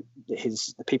goal,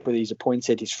 the people that he's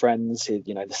appointed, his friends, I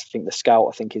think the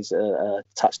scout, is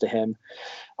attached to him,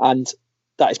 and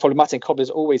that is problematic. Cobblers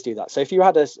always do that. So if you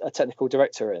had a technical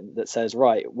director in that says,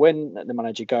 right, when the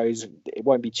manager goes, it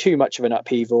won't be too much of an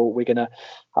upheaval. We're going to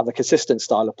have a consistent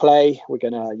style of play. We're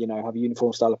going to, have a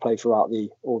uniform style of play throughout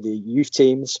all the youth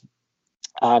teams.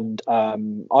 And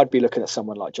I'd be looking at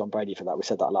someone like John Brady for that. We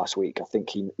said that last week. I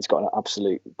think he's got an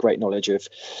absolute great knowledge of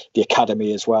the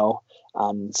academy as well.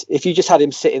 And if you just had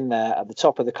him sitting there at the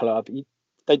top of the club,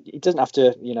 he doesn't have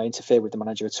to, interfere with the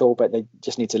manager at all, but they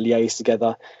just need to liaise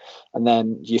together. And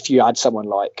then if you add someone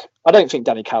like, I don't think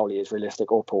Danny Cowley is realistic,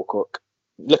 or Paul Cook.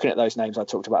 Looking at those names I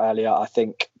talked about earlier, I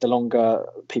think the longer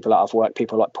people out of work,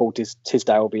 people like Paul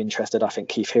Tisdale will be interested. I think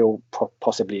Keith Hill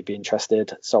possibly be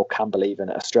interested. Sol Campbell even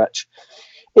at a stretch.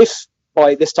 If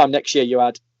by this time next year you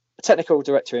add a technical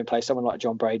director in place, someone like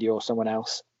John Brady or someone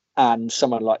else, and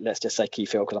someone like, let's just say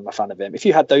Keith Hill, because I'm a fan of him. If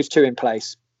you had those two in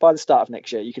place by the start of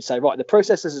next year, you could say, right, the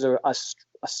processes are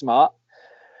smart.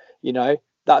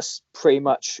 That's pretty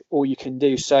much all you can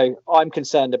do. So I'm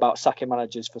concerned about sacking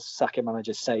managers for sacking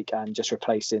managers' sake and just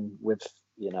replacing with,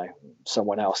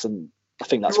 someone else. And I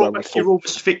think that's where we fall. You're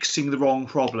always fixing the wrong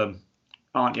problem,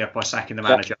 aren't you, by sacking the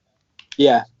manager?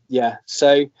 Yeah.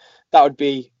 So that would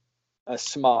be a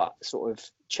smart sort of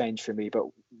change for me, but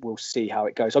we'll see how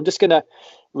it goes. I'm just going to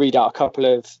read out a couple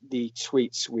of the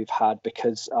tweets we've had,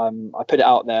 because I put it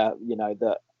out there,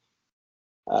 that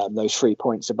those 3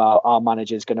 points about our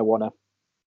manager's going to want to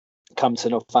come to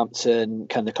Northampton.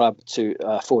 Can the club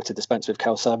afford to dispense with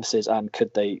Curle services, and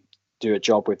could they do a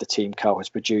job with the team Curle has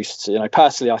produced?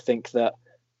 Personally, I think that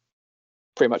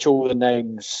pretty much all the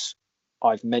names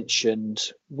I've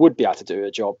mentioned would be able to do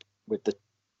a job with the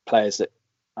players that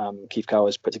Keith Curle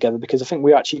has put together, because I think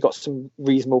we actually got some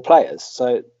reasonable players.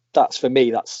 So that's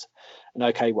an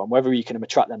okay one. Whether you can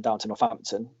attract them down to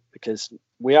Northampton, because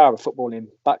we are a footballing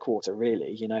backwater,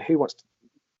 really. Who wants to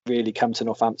really come to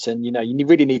Northampton? You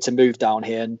really need to move down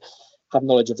here and have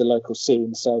knowledge of the local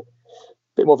scene. So a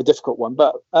bit more of a difficult one.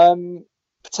 But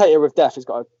Potato of Death has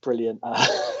got a brilliant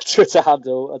Twitter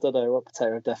handle. I don't know what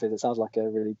Potato of Death is. It sounds like a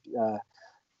really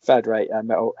third-rate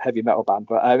heavy metal band.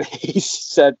 But he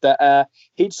said that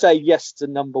he'd say yes to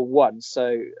number one,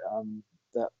 so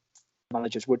that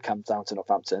managers would come down to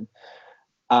Northampton,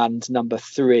 and number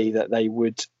three, that they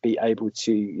would be able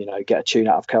to get a tune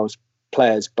out of Curle's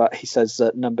players. But he says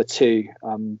that number two,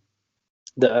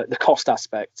 the cost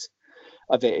aspect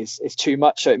of it is too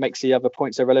much, so it makes the other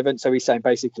points irrelevant. So he's saying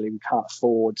basically we can't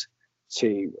afford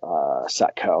to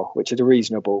sack Curle, which is a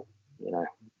reasonable,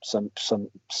 some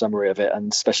summary of it,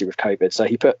 and especially with COVID. So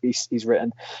he's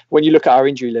written, when you look at our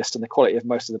injury list and the quality of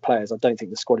most of the players, I don't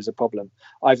think the squad is a problem.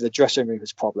 Either the dressing room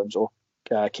has problems, or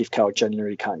Keith Curle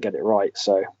genuinely can't get it right.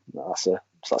 So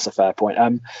that's a fair point.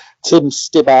 Tim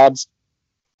Stibbard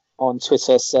on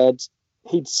Twitter said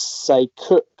he'd say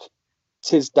Cook,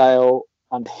 Tisdale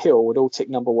and Hill would all tick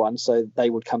number one, so they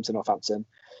would come to Northampton,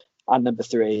 and number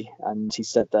three. And he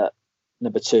said that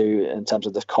number two, in terms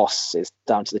of the costs, is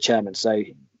down to the chairman. So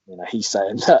he's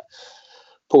saying that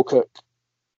Paul Cook,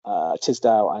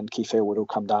 Tisdale and Keith Hill would all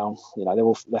come down.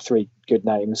 They're three good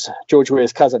names. George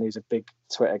Weir's cousin, who's a big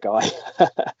Twitter guy,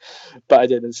 but I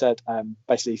did and said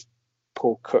basically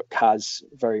Paul Cook has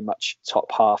very much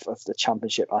top half of the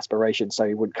Championship aspiration, so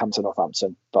he wouldn't come to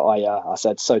Northampton. But I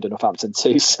said so do Northampton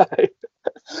too, so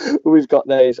we've got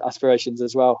those aspirations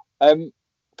as well.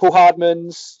 Paul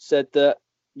Hardman's said that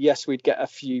yes, we'd get a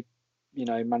few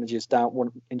managers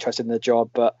down interested in the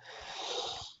job, but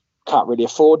can't really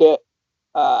afford it.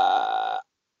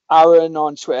 Aaron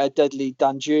on Twitter, Deadly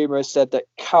Danjuma, said that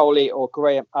Cowley or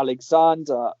Graham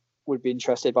Alexander would be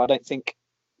interested, but I don't think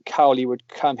Cowley would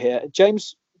come here.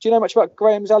 James, do you know much about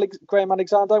Graham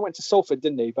Alexander? I went to Salford,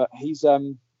 didn't he? But he's a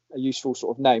useful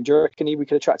sort of name. Do you reckon we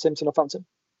could attract him to Northampton?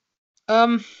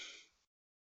 Well,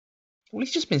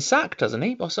 he's just been sacked, hasn't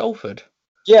he, by Salford?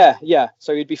 Yeah.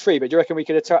 So he'd be free. But do you reckon we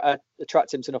could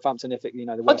attract him to Northampton if the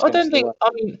worst? I don't think. I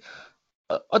mean,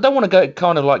 I don't want to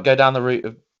go down the route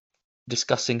of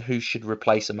discussing who should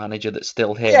replace a manager that's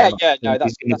still here. Yeah. No,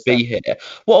 that's going to be here.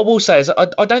 What I will say is,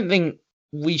 I don't think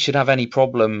we should have any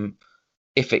problem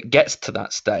if it gets to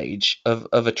that stage of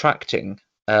attracting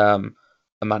a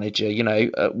manager.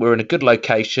 We're in a good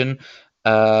location,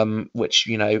 which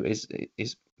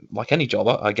is like any job,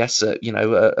 I guess. A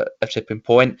tipping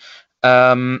point.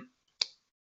 We're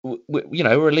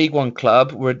a League One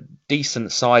club. We're a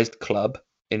decent sized club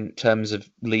in terms of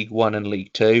League One and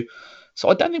League Two, so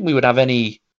I don't think we would have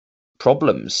any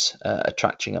problems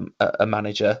attracting a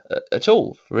manager at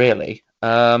all, really.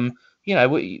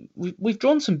 We've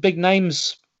drawn some big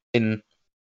names in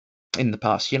the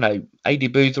past. A.D.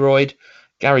 Boothroyd,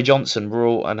 Gary Johnson were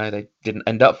all, I know they didn't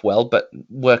end up well, but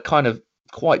were kind of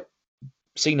quite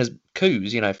seen as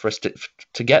coups, for us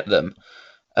to get them.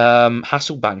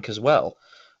 Hasselbank as well.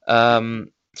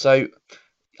 So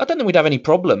I don't think we'd have any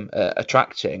problem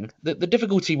attracting. The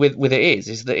difficulty with it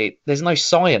is that there's no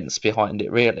science behind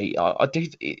it, really.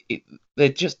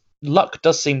 Luck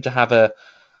does seem to have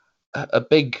a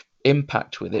big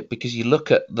impact with it, because you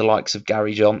look at the likes of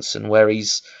Gary Johnson, where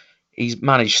he's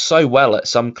managed so well at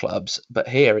some clubs, but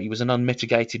here he was an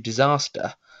unmitigated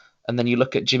disaster. And then you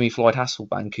look at Jimmy Floyd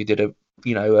Hasselbank, who did a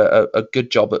good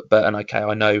job at Burton. Okay,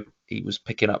 I know he was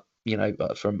picking up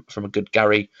from a good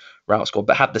Gary Rout squad,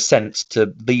 but had the sense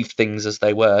to leave things as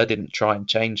they were, didn't try and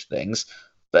change things.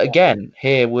 But again,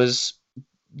 here was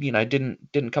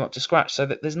didn't come up to scratch. So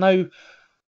that there's no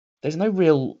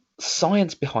real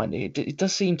science behind it. It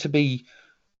does seem to be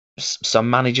some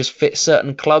managers fit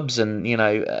certain clubs, and you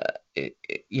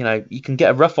can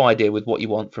get a rough idea with what you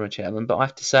want from a chairman. But I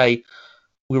have to say,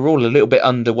 we were all a little bit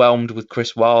underwhelmed with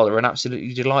Chris Wilder and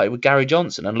absolutely delighted with Gary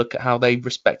Johnson, and look at how they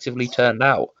respectively turned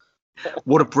out.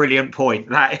 What a brilliant point.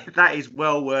 That is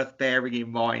well worth bearing in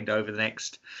mind over the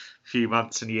next few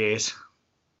months and years.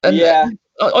 And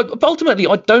ultimately,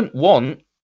 I don't want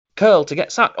Curle to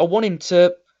get sacked. I want him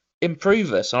to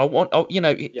improve us. For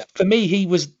me, he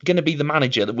was going to be the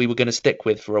manager that we were going to stick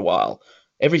with for a while.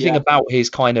 Everything about his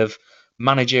kind of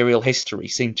managerial history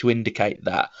seemed to indicate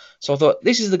that. So I thought,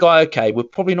 this is the guy. Okay, we're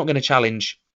probably not going to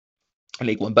challenge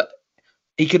League One, but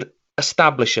he could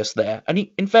establish us there. And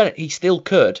in fairness, he still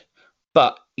could,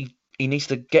 but he needs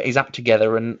to get his act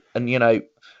together and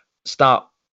start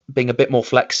being a bit more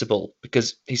flexible,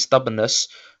 because his stubbornness,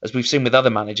 as we've seen with other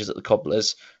managers at the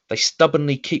Cobblers, they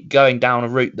stubbornly keep going down a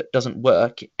route that doesn't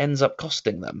work. It ends up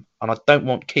costing them. And I don't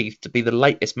want Keith to be the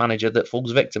latest manager that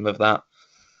falls victim of that.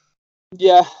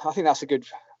 Yeah, I think that's a good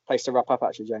place to wrap up,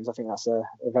 actually, James. I think that's a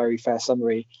very fair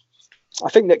summary. I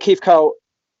think that Keith Curle,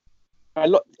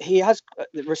 he has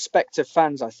the respect of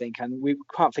fans, I think, and we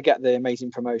can't forget the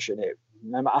amazing promotion.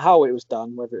 No matter how it was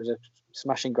done, whether it was a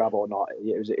smash and grab or not,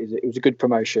 it was a good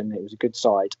promotion. It was a good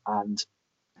side, and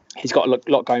he's got a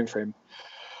lot going for him.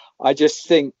 I just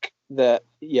think that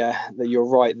you're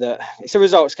right, that it's a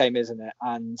results game, isn't it?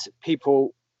 And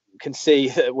people can see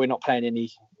that we're not playing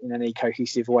in any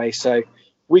cohesive way, so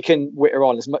we can witter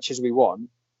on as much as we want.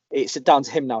 It's down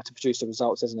to him now to produce the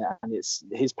results, isn't it? And it's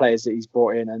his players that he's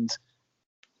brought in, and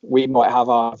we might have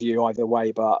our view either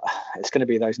way, but it's going to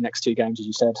be those next two games, as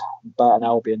you said. Burton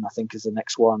Albion, I think, is the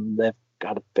next one. They've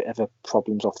had a bit of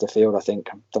problems off the field, I think.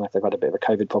 I don't know if they've had a bit of a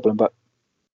COVID problem, but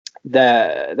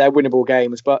they're winnable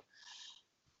games. But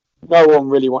no one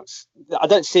really wants... I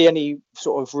don't see any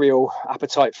sort of real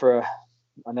appetite for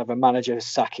another manager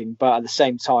sacking. But at the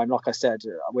same time, like I said,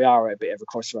 we are at a bit of a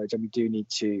crossroads, and we do need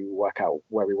to work out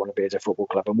where we want to be as a football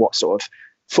club and what sort of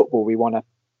football we want to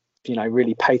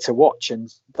really pay to watch,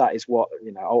 and that is what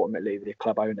ultimately the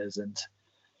club owners and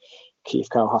Keith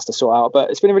Curle has to sort out. But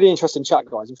it's been a really interesting chat,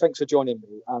 guys, and thanks for joining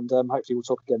me, and hopefully we'll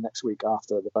talk again next week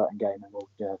after the Burton game, and we'll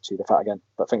chew the fat again.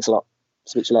 But thanks a lot.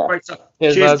 Speak to you later. Great stuff.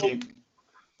 Cheers.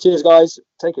 Cheers, guys.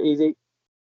 Take it easy.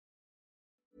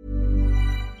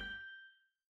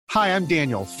 Hi, I'm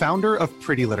Daniel, founder of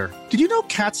Pretty Litter. Did you know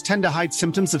cats tend to hide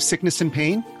symptoms of sickness and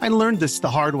pain? I learned this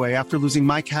the hard way after losing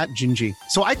my cat, Gingy.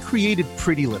 So I created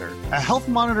Pretty Litter, a health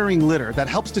monitoring litter that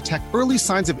helps detect early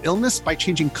signs of illness by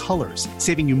changing colors,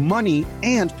 saving you money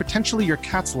and potentially your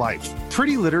cat's life.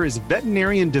 Pretty Litter is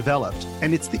veterinarian developed,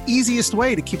 and it's the easiest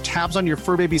way to keep tabs on your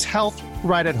fur baby's health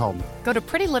right at home. Go to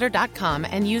prettylitter.com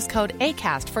and use code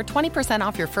ACAST for 20%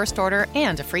 off your first order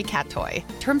and a free cat toy.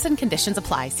 Terms and conditions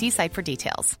apply. See site for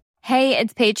details. Hey,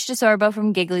 it's Paige DeSorbo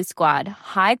from Giggly Squad.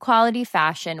 High quality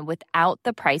fashion without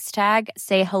the price tag.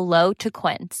 Say hello to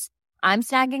Quince. I'm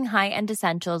snagging high-end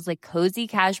essentials like cozy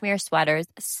cashmere sweaters,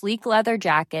 sleek leather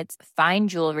jackets, fine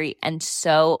jewelry, and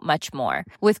so much more.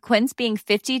 With Quince being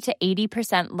 50 to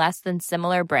 80% less than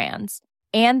similar brands.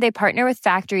 And they partner with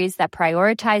factories that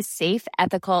prioritize safe,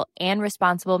 ethical, and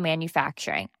responsible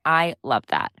manufacturing. I love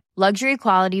that. Luxury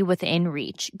quality within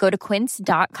reach. Go to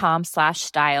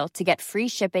quince.com/style to get free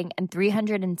shipping and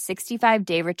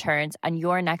 365-day returns on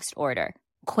your next order.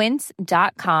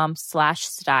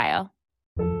 Quince.com/style.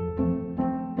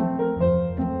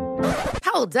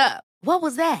 Hold up. What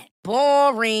was that?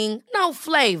 Boring. No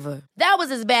flavor. That was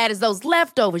as bad as those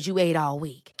leftovers you ate all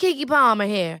week. Keke Palmer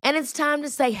here, and it's time to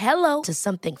say hello to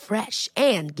something fresh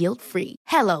and guilt-free.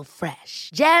 Hello Fresh.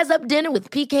 Jazz up dinner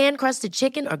with pecan-crusted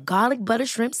chicken or garlic butter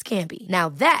shrimp scampi. Now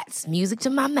that's music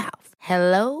to my mouth.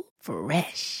 Hello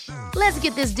Fresh. Let's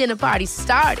get this dinner party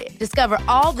started. Discover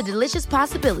all the delicious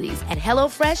possibilities at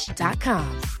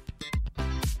HelloFresh.com.